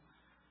you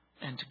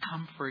and to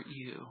comfort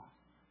you.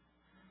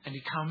 And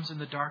He comes in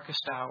the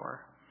darkest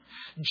hour.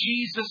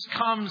 Jesus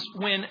comes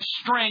when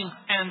strength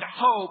and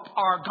hope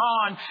are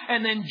gone.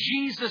 And then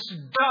Jesus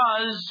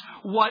does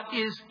what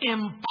is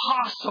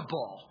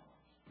impossible.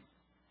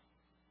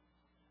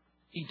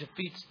 He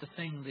defeats the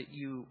thing that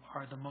you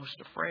are the most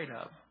afraid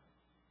of.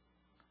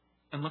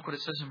 And look what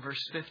it says in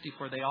verse 50.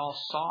 For they all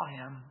saw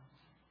Him,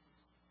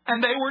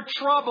 and they were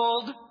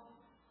troubled.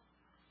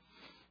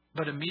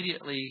 But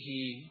immediately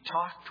He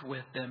talked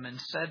with them and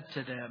said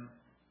to them,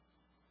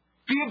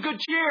 be of good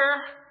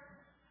cheer.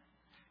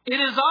 It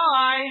is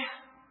I.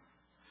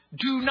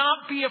 Do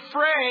not be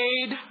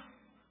afraid.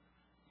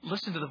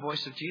 Listen to the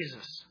voice of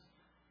Jesus.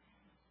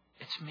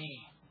 It's me.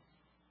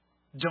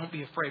 Don't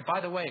be afraid. By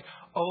the way,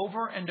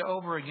 over and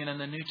over again in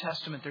the New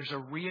Testament, there's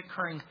a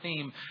reoccurring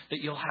theme that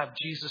you'll have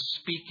Jesus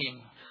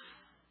speaking.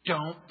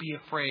 Don't be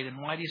afraid. And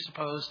why do you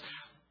suppose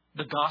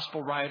the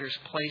gospel writers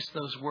placed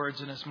those words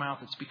in His mouth?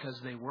 It's because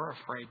they were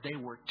afraid. They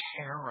were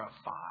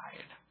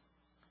terrified.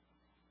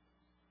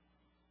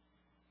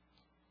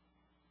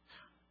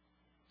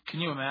 Can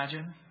you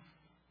imagine?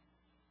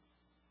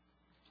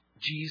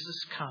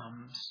 Jesus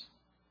comes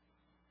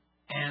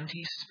and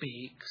He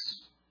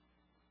speaks.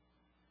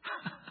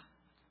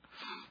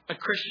 A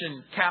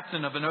Christian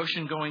captain of an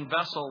ocean-going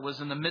vessel was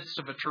in the midst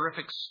of a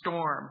terrific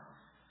storm.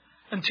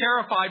 And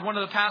terrified, one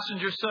of the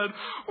passengers said,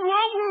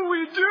 what will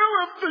we do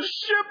if the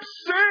ship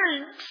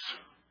sinks?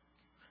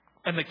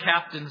 And the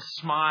captain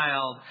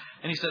smiled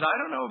and he said, I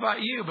don't know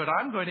about you, but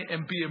I'm going to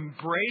be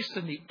embraced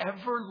in the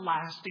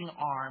everlasting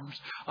arms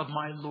of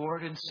my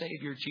Lord and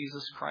Savior,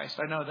 Jesus Christ.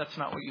 I know that's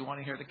not what you want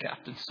to hear the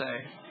captain say.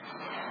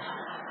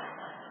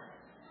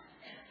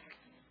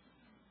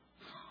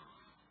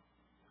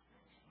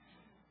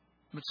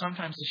 But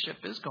sometimes the ship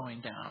is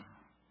going down.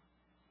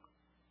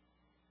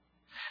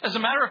 As a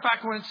matter of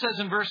fact, when it says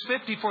in verse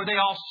 50, for they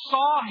all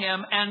saw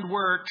Him and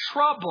were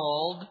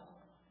troubled,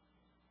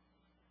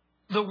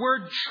 the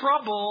word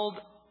troubled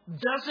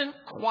doesn't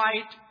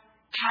quite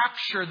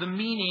capture the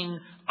meaning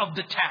of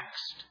the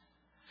text.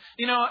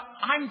 You know,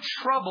 I'm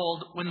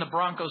troubled when the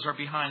Broncos are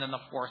behind in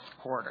the fourth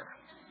quarter.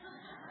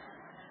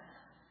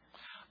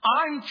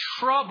 I'm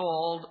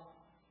troubled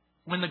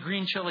when the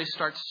green chili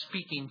starts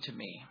speaking to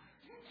me.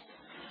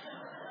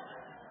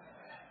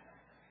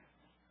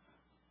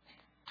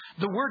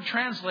 The word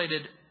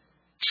translated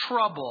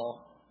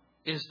trouble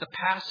is the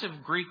passive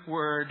Greek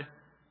word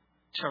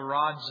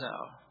taradzo.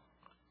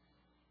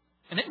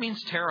 And it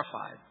means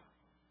terrified.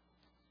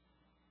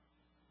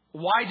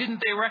 Why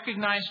didn't they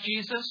recognize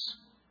Jesus?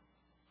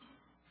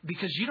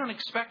 Because you don't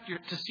expect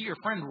to see your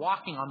friend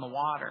walking on the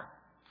water.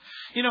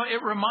 You know,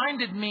 it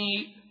reminded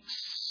me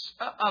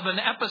of an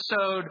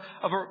episode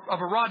of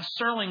a Rod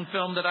Serling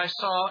film that I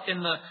saw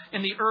in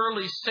the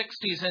early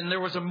 60s, and there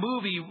was a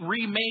movie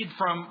remade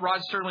from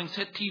Rod Serling's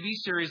hit TV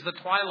series, The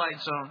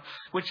Twilight Zone,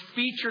 which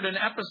featured an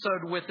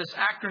episode with this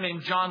actor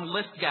named John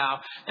Lithgow.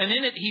 And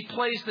in it, he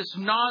plays this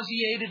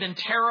nauseated and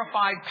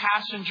terrified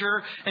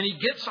passenger, and he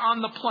gets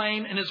on the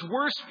plane, and his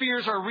worst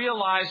fears are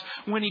realized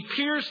when he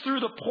peers through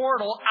the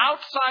portal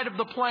outside of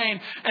the plane,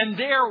 and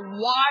there,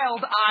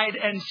 wild-eyed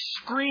and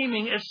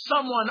screaming, is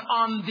someone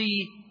on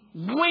the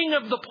wing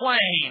of the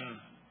plane.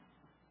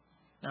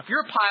 Now, if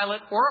you're a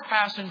pilot or a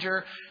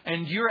passenger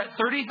and you're at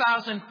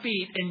 30,000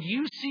 feet and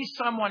you see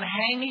someone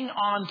hanging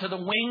on to the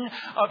wing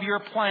of your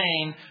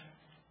plane,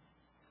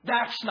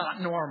 that's not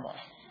normal.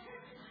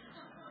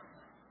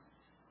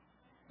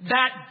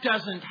 That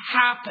doesn't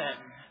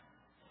happen.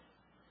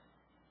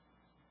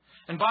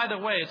 And by the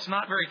way, it's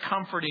not very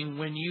comforting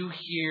when you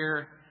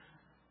hear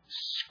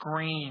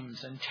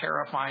screams and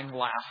terrifying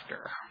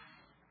laughter.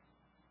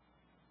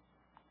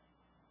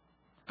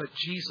 But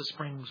Jesus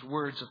brings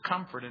words of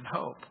comfort and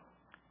hope.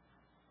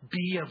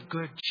 Be of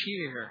good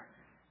cheer.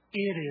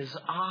 It is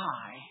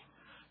I.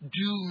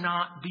 Do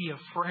not be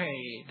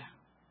afraid.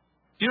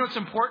 You know what's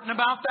important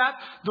about that?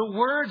 The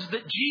words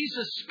that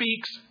Jesus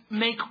speaks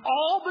make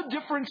all the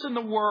difference in the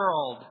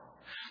world.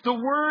 The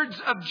words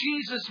of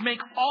Jesus make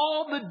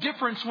all the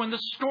difference when the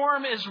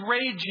storm is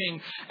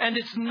raging. And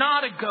it's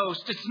not a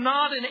ghost. It's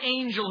not an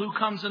angel who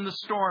comes in the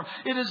storm.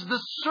 It is the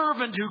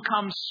servant who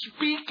comes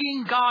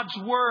speaking God's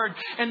word.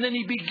 And then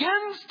he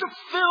begins to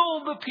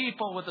fill the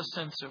people with a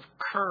sense of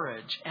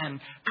courage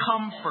and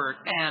comfort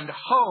and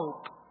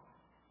hope.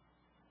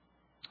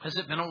 Has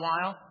it been a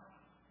while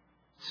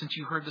since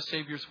you heard the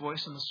Savior's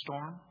voice in the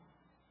storm?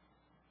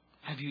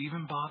 Have you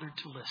even bothered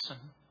to listen?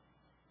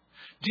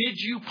 Did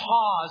you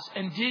pause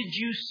and did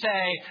you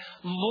say,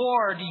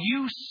 Lord,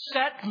 you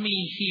set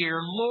me here.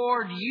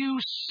 Lord, you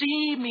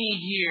see me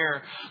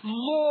here.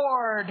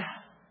 Lord,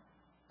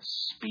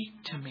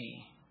 speak to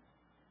me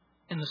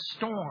in the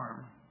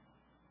storm.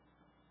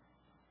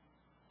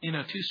 You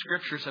know, two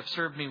scriptures have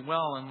served me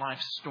well in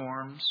life's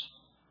storms.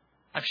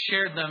 I've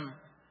shared them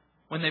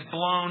when they've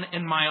blown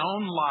in my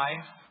own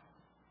life.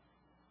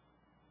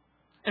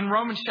 In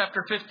Romans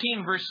chapter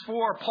 15, verse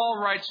 4,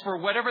 Paul writes, "For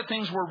whatever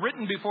things were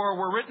written before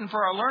were written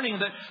for our learning,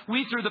 that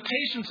we through the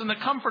patience and the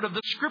comfort of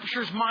the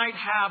Scriptures might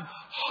have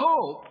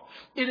hope."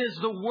 It is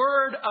the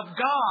Word of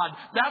God.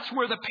 That's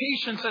where the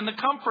patience and the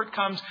comfort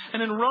comes.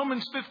 And in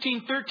Romans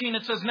 15:13,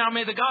 it says, "Now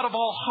may the God of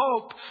all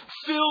hope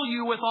fill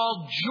you with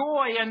all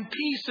joy and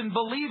peace in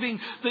believing,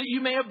 that you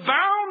may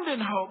abound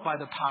in hope by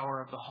the power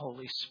of the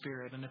Holy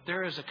Spirit." And if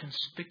there is a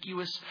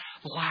conspicuous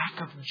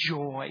lack of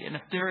joy, and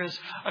if there is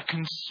a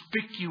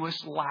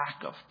conspicuous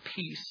lack of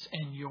peace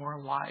in your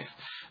life,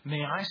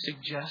 may I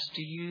suggest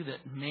to you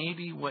that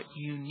maybe what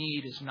you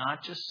need is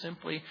not just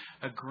simply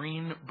a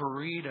green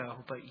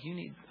burrito, but you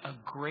need a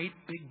great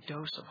big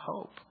dose of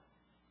hope.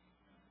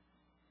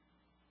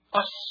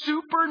 A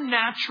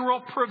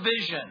supernatural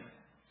provision.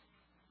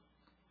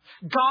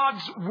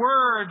 God's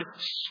Word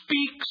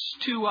speaks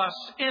to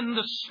us in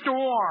the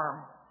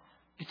storm.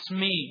 It's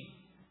me.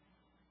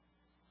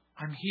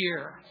 I'm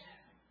here.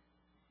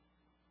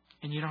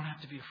 And you don't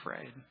have to be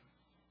afraid.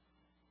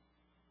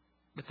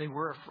 But they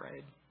were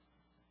afraid.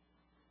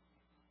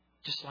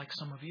 Just like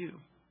some of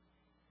you.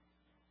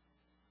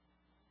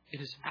 It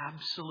is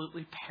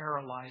absolutely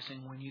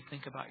paralyzing when you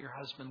think about your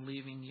husband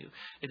leaving you.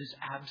 It is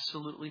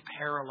absolutely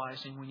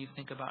paralyzing when you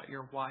think about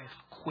your wife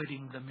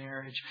quitting the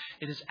marriage.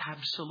 It is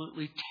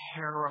absolutely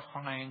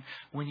terrifying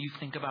when you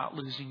think about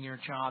losing your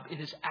job. It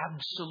is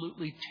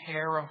absolutely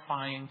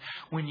terrifying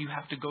when you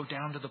have to go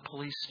down to the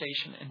police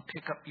station and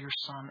pick up your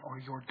son or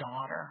your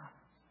daughter.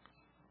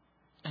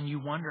 And you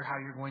wonder how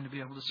you're going to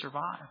be able to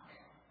survive.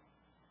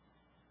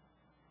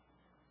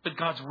 But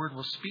God's Word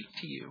will speak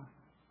to you.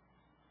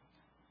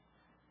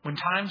 When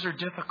times are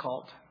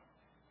difficult,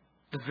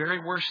 the very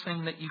worst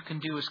thing that you can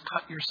do is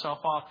cut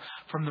yourself off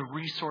from the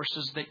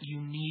resources that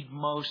you need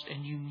most.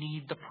 And you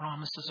need the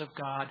promises of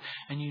God.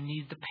 And you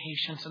need the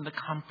patience and the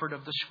comfort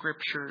of the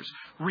Scriptures.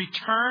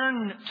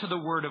 Return to the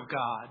Word of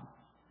God.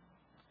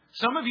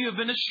 Some of you have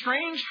been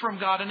estranged from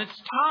God, and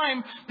it's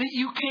time that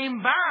you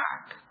came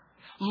back.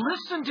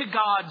 Listen to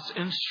God's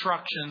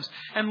instructions.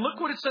 And look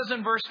what it says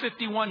in verse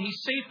 51. He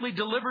safely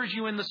delivers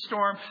you in the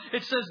storm.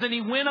 It says, "Then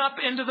he went up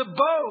into the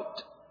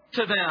boat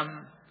to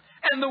them,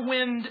 and the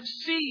wind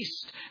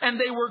ceased, and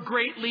they were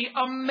greatly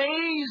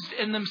amazed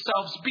in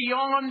themselves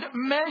beyond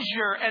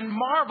measure and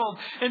marveled."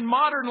 In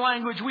modern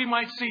language, we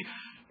might see,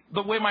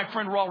 the way my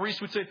friend Raul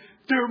Reese would say,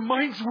 their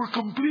minds were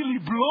completely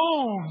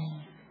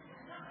blown.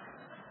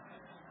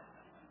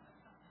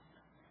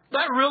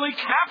 That really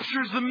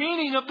captures the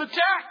meaning of the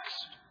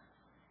text.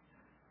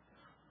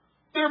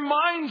 Their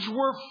minds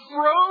were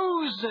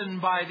frozen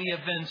by the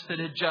events that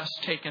had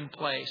just taken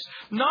place.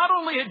 Not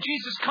only had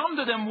Jesus come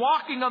to them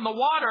walking on the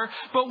water,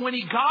 but when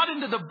he got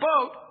into the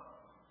boat,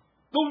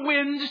 the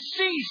wind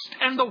ceased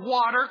and the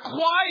water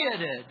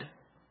quieted.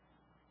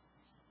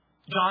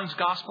 John's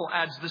Gospel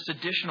adds this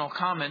additional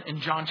comment in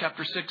John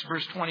chapter 6,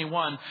 verse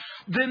 21.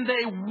 "Then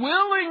they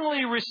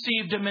willingly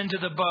received him into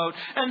the boat,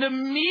 and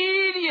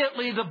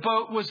immediately the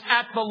boat was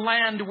at the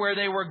land where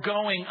they were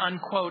going,"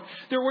 unquote.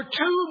 There were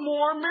two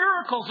more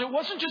miracles. It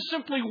wasn't just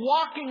simply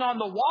walking on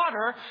the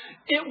water.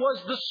 It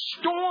was the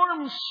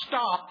storm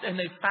stopped, and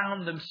they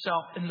found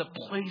themselves in the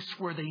place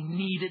where they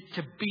needed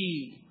to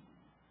be.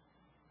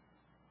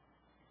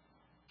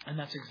 And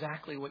that's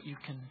exactly what you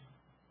can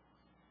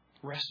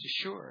rest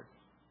assured.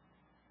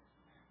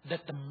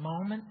 That the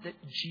moment that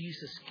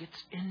Jesus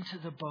gets into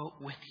the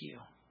boat with you,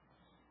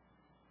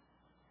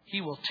 he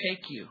will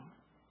take you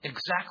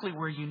exactly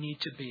where you need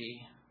to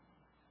be.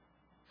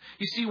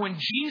 You see, when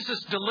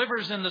Jesus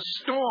delivers in the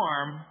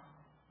storm,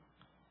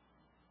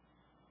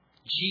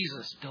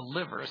 Jesus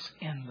delivers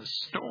in the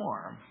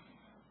storm.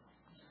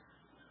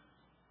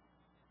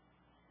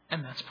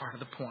 And that's part of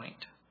the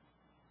point.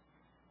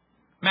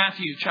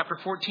 Matthew chapter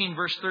 14,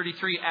 verse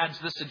 33 adds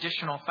this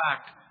additional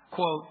fact.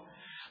 Quote,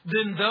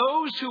 "Then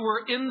those who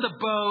were in the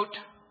boat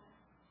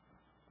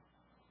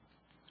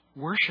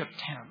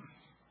worshipped him,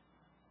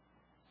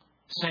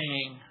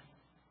 saying,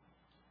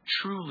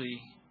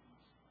 'Truly,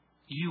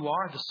 you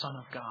are the Son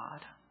of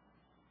God.'"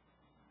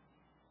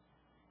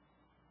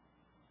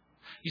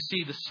 You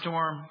see, the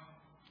storm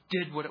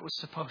did what it was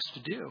supposed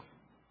to do.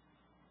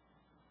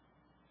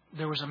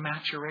 there was a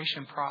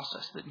maturation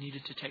process that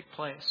needed to take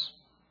place.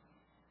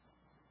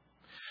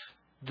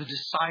 The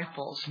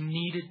disciples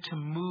needed to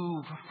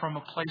move from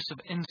a place of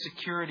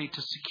insecurity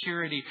to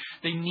security.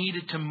 They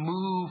needed to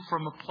move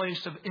from a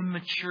place of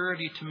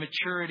immaturity to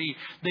maturity.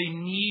 They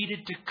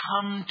needed to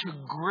come to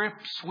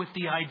grips with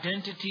the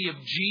identity of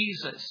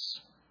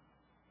Jesus.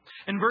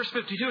 In verse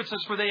 52 it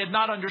says, "For they had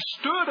not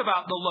understood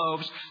about the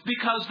loaves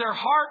because their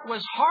heart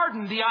was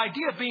hardened." The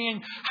idea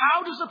being,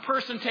 how does a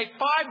person take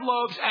 5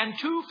 loaves and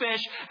 2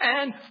 fish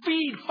and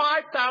feed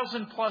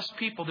 5,000 plus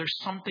people? There's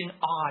something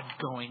odd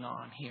going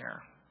on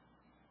here.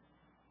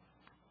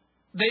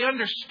 They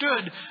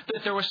understood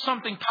that there was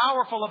something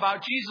powerful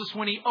about Jesus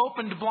when He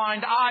opened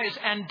blind eyes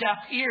and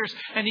deaf ears,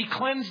 and He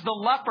cleansed the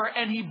leper,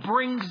 and He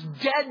brings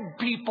dead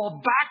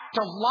people back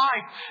to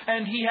life,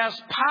 and He has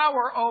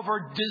power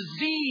over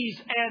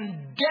disease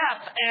and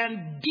death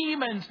and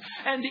demons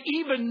and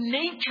even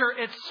nature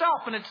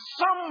itself. And at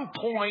some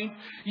point,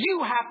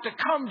 you have to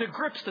come to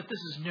grips that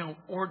this is no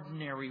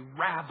ordinary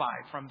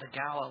rabbi from the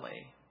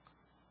Galilee.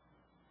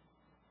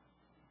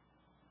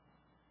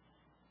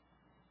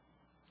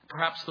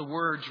 Perhaps the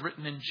words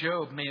written in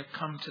Job may have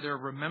come to their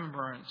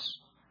remembrance.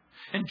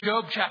 In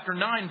Job chapter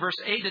 9, verse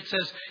 8, it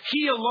says,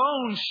 "He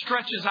alone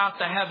stretches out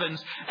the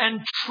heavens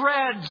and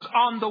treads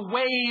on the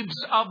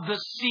waves of the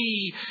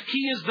sea.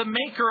 He is the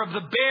maker of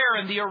the Bear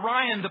and the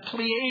Orion, the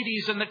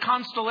Pleiades and the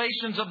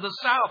constellations of the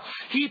south.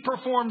 He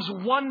performs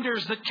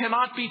wonders that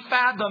cannot be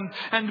fathomed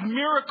and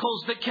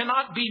miracles that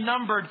cannot be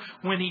numbered.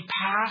 When He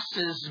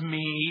passes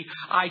me,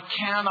 I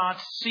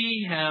cannot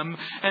see Him.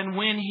 And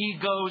when He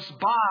goes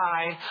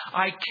by,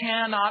 I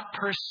cannot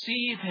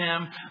perceive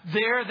Him."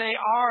 There they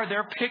are.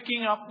 They're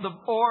picking up the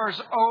oars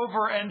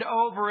over and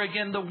over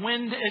again. The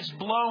wind is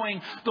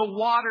blowing. The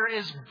water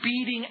is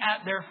beating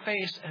at their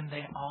face. And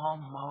they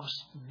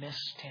almost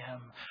missed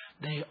Him.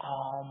 They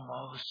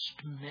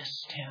almost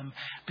missed Him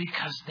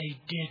because they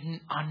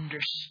didn't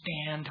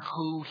understand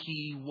who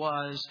He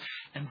was.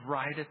 And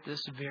right at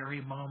this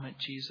very moment,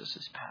 Jesus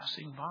is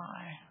passing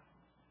by.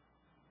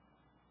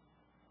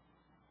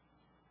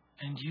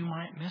 And you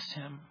might miss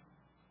Him.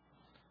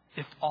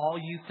 If all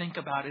you think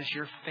about is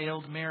your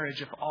failed marriage,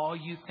 if all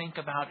you think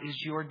about is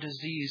your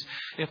disease,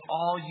 if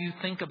all you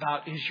think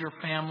about is your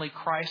family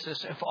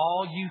crisis, if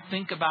all you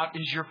think about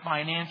is your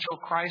financial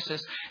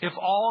crisis, if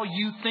all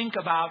you think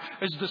about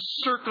is the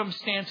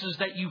circumstances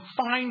that you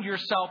find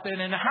yourself in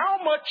and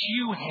how much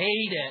you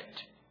hate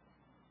it,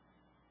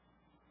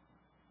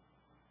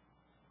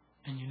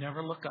 and you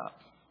never look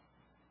up,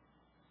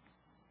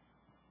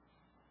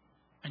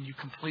 and you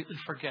completely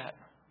forget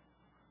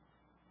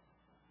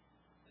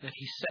that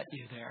He set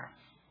you there,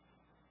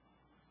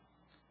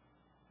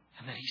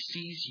 and that He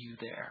sees you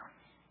there,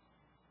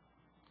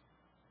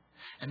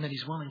 and that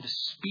He's willing to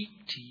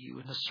speak to you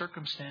in the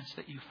circumstance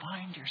that you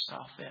find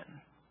yourself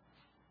in,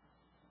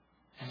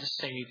 and to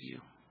save you.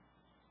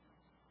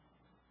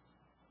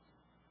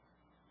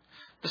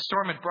 The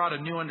storm had brought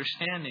a new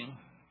understanding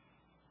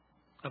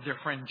of their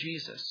friend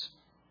Jesus.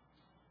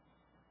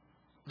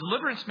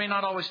 Deliverance may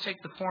not always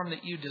take the form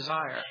that you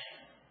desire,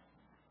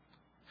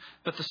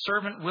 but the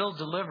servant will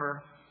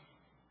deliver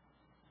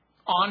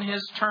on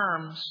His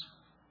terms,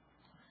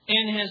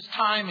 in His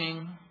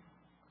timing.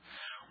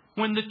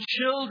 When the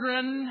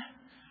children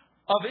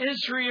of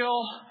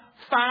Israel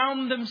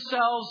found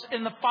themselves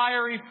in the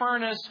fiery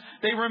furnace,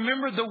 they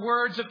remembered the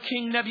words of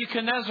King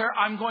Nebuchadnezzar,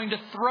 "I'm going to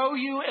throw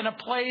you in a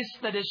place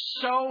that is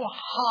so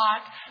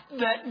hot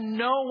that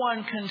no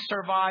one can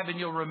survive." And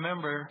you'll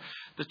remember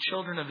the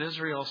children of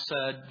Israel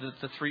said,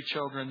 the 3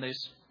 children,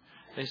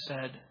 they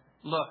said,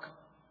 "Look,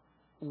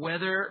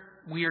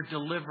 whether we are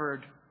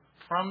delivered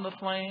from the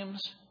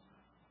flames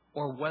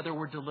or whether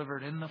we're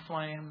delivered in the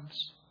flames,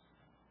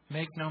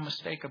 make no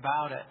mistake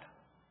about it.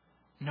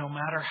 No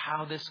matter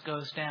how this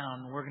goes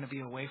down, we're going to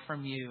be away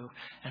from you,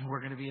 and we're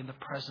going to be in the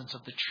presence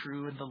of the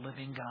true and the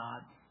living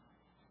God."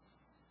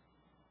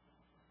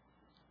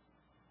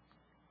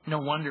 No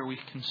wonder we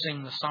can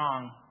sing the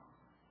song,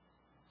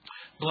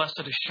 "Blessed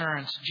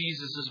assurance,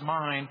 Jesus is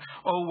mine.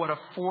 Oh, what a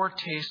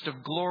foretaste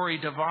of glory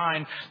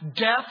divine.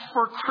 Death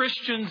for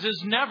Christians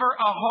is never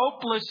a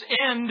hopeless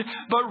end,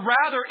 but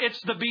rather it's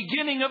the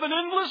beginning of an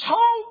endless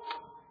hope."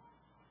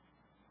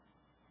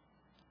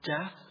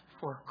 Death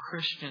for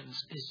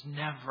Christians is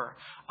never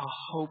a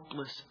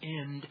hopeless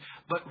end,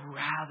 but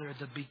rather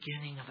the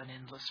beginning of an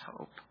endless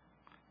hope.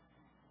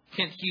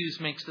 Kent Hughes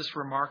makes this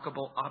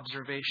remarkable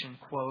observation,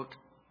 quote,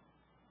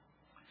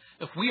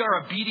 "If we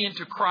are obedient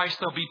to Christ,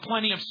 there'll be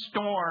plenty of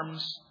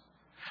storms.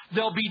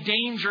 There'll be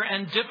danger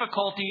and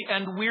difficulty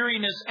and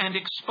weariness and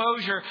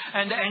exposure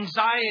and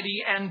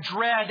anxiety and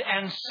dread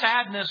and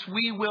sadness.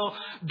 We will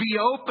be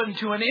open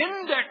to an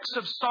index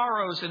of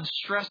sorrows and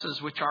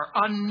stresses which are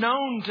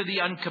unknown to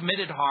the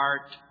uncommitted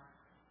heart.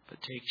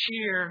 But take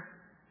cheer.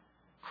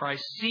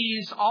 Christ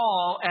sees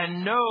all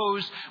and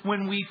knows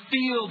when we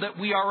feel that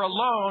we are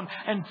alone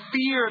and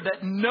fear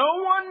that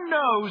no one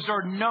knows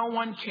or no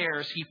one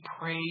cares. He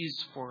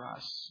prays for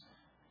us.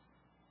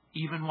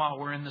 Even while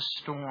we're in the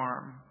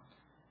storm,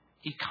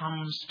 He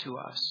comes to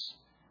us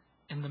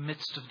in the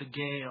midst of the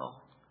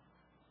gale,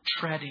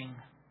 treading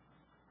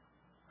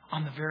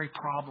on the very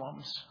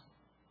problems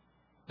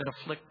that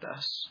afflict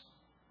us.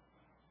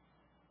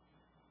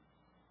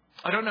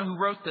 I don't know who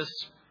wrote this,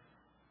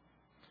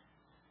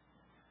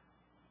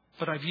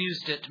 but I've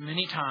used it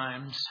many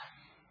times.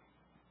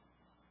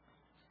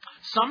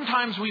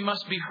 Sometimes we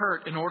must be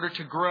hurt in order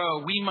to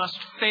grow. We must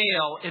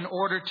fail in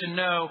order to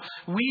know.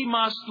 We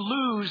must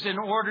lose in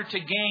order to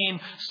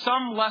gain.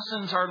 Some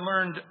lessons are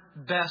learned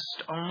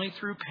best only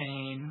through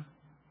pain.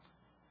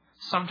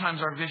 Sometimes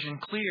our vision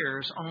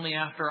clears only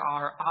after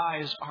our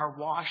eyes are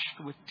washed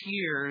with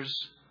tears.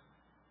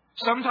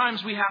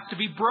 Sometimes we have to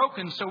be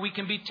broken so we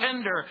can be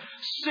tender,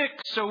 sick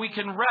so we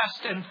can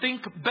rest and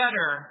think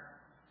better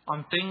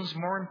on things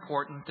more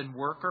important than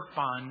work or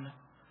fun,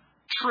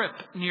 trip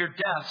near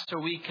death so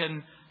we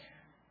can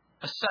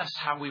assess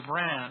how we've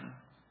ran.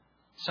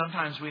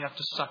 Sometimes we have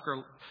to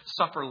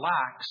suffer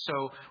lack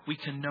so we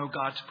can know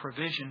God's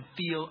provision,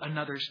 feel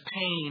another's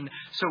pain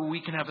so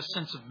we can have a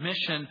sense of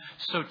mission.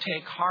 So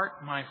take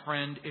heart, my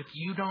friend, if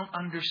you don't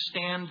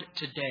understand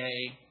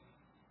today,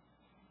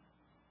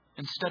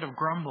 instead of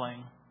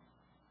grumbling,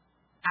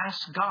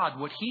 ask God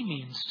what He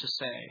means to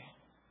say.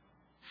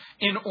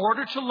 In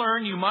order to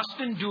learn, you must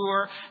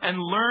endure and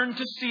learn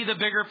to see the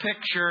bigger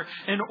picture.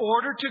 In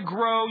order to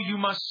grow, you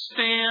must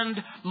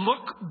stand,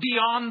 look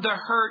beyond the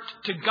hurt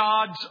to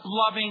God's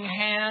loving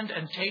hand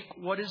and take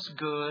what is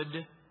good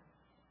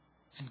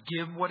and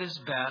give what is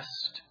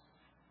best.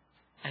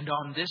 And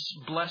on this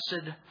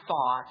blessed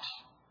thought,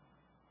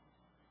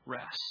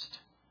 rest.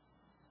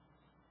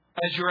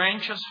 As your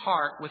anxious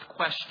heart with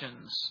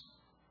questions,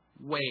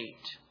 wait.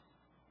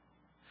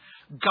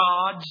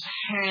 God's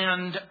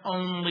hand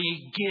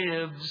only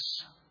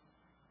gives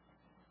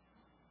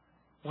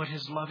what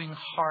His loving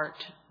heart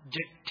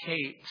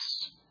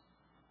dictates.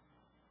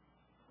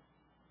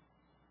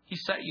 He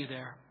set you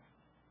there.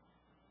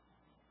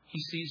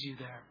 He sees you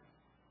there.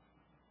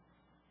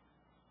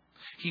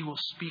 He will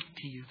speak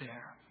to you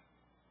there.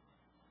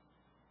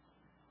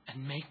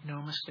 And make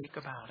no mistake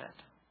about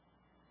it.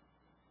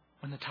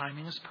 When the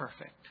timing is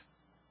perfect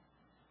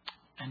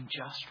and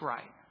just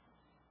right,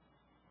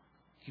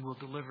 He will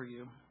deliver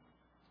you.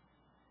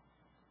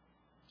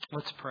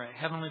 Let's pray.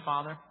 Heavenly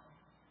Father,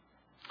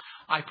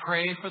 I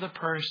pray for the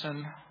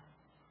person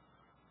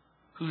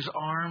whose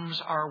arms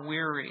are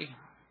weary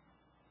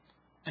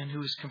and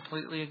who is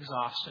completely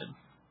exhausted.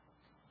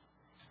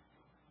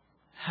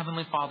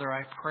 Heavenly Father,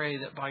 I pray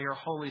that by your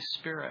Holy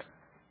Spirit,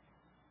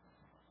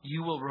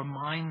 you will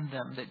remind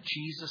them that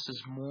Jesus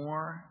is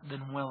more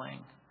than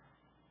willing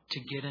to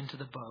get into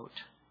the boat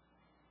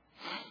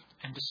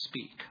and to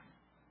speak.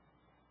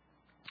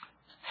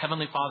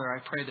 Heavenly Father, I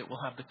pray that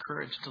we'll have the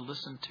courage to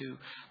listen to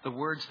the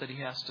words that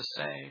He has to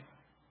say.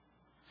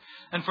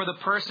 And for the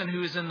person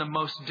who is in the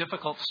most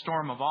difficult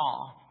storm of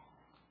all,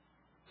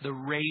 the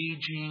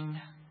raging,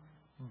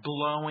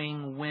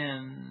 blowing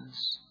winds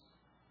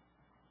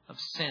of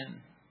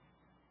sin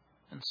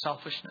and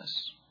selfishness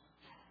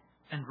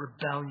and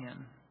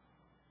rebellion.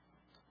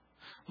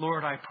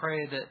 Lord, I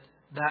pray that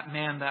that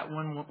man, that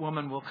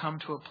woman will come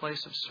to a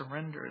place of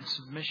surrender and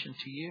submission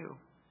to you.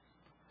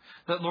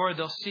 That, Lord,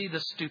 they'll see the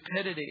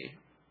stupidity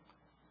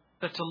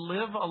that to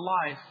live a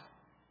life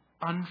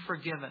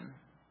unforgiven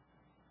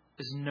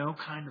is no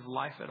kind of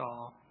life at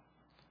all.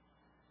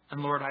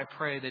 And Lord, I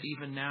pray that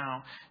even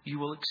now you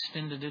will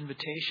extend an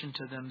invitation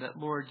to them, that,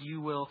 Lord,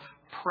 you will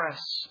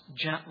press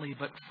gently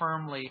but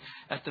firmly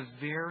at the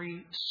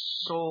very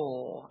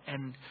soul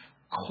and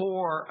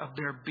core of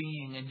their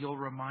being, and you'll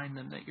remind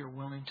them that you're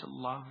willing to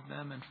love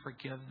them and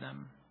forgive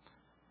them.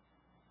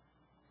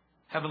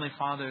 Heavenly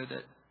Father,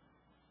 that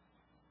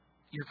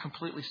you're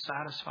completely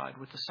satisfied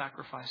with the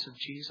sacrifice of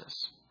Jesus,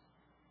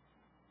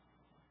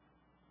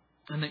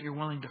 and that you're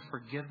willing to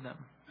forgive them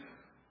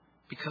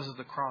because of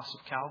the cross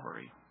of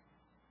Calvary.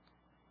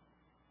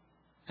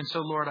 And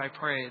so, Lord, I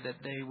pray that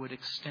you would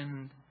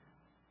extend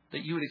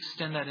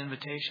that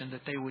invitation,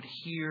 that they would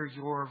hear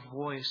your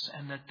voice,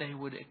 and that they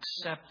would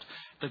accept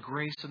the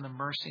grace and the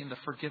mercy and the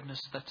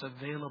forgiveness that's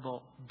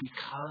available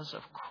because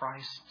of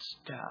Christ's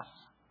death.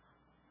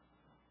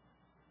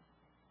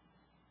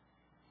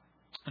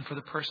 And for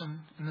the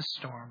person in the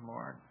storm,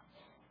 Lord,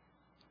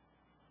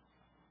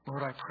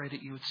 I pray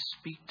that you would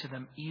speak to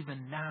them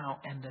even now,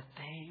 and that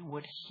they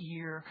would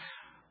hear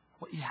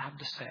what you have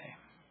to say.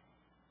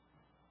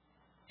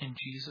 In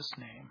Jesus'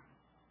 name,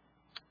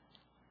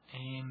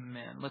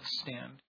 amen. Let's stand.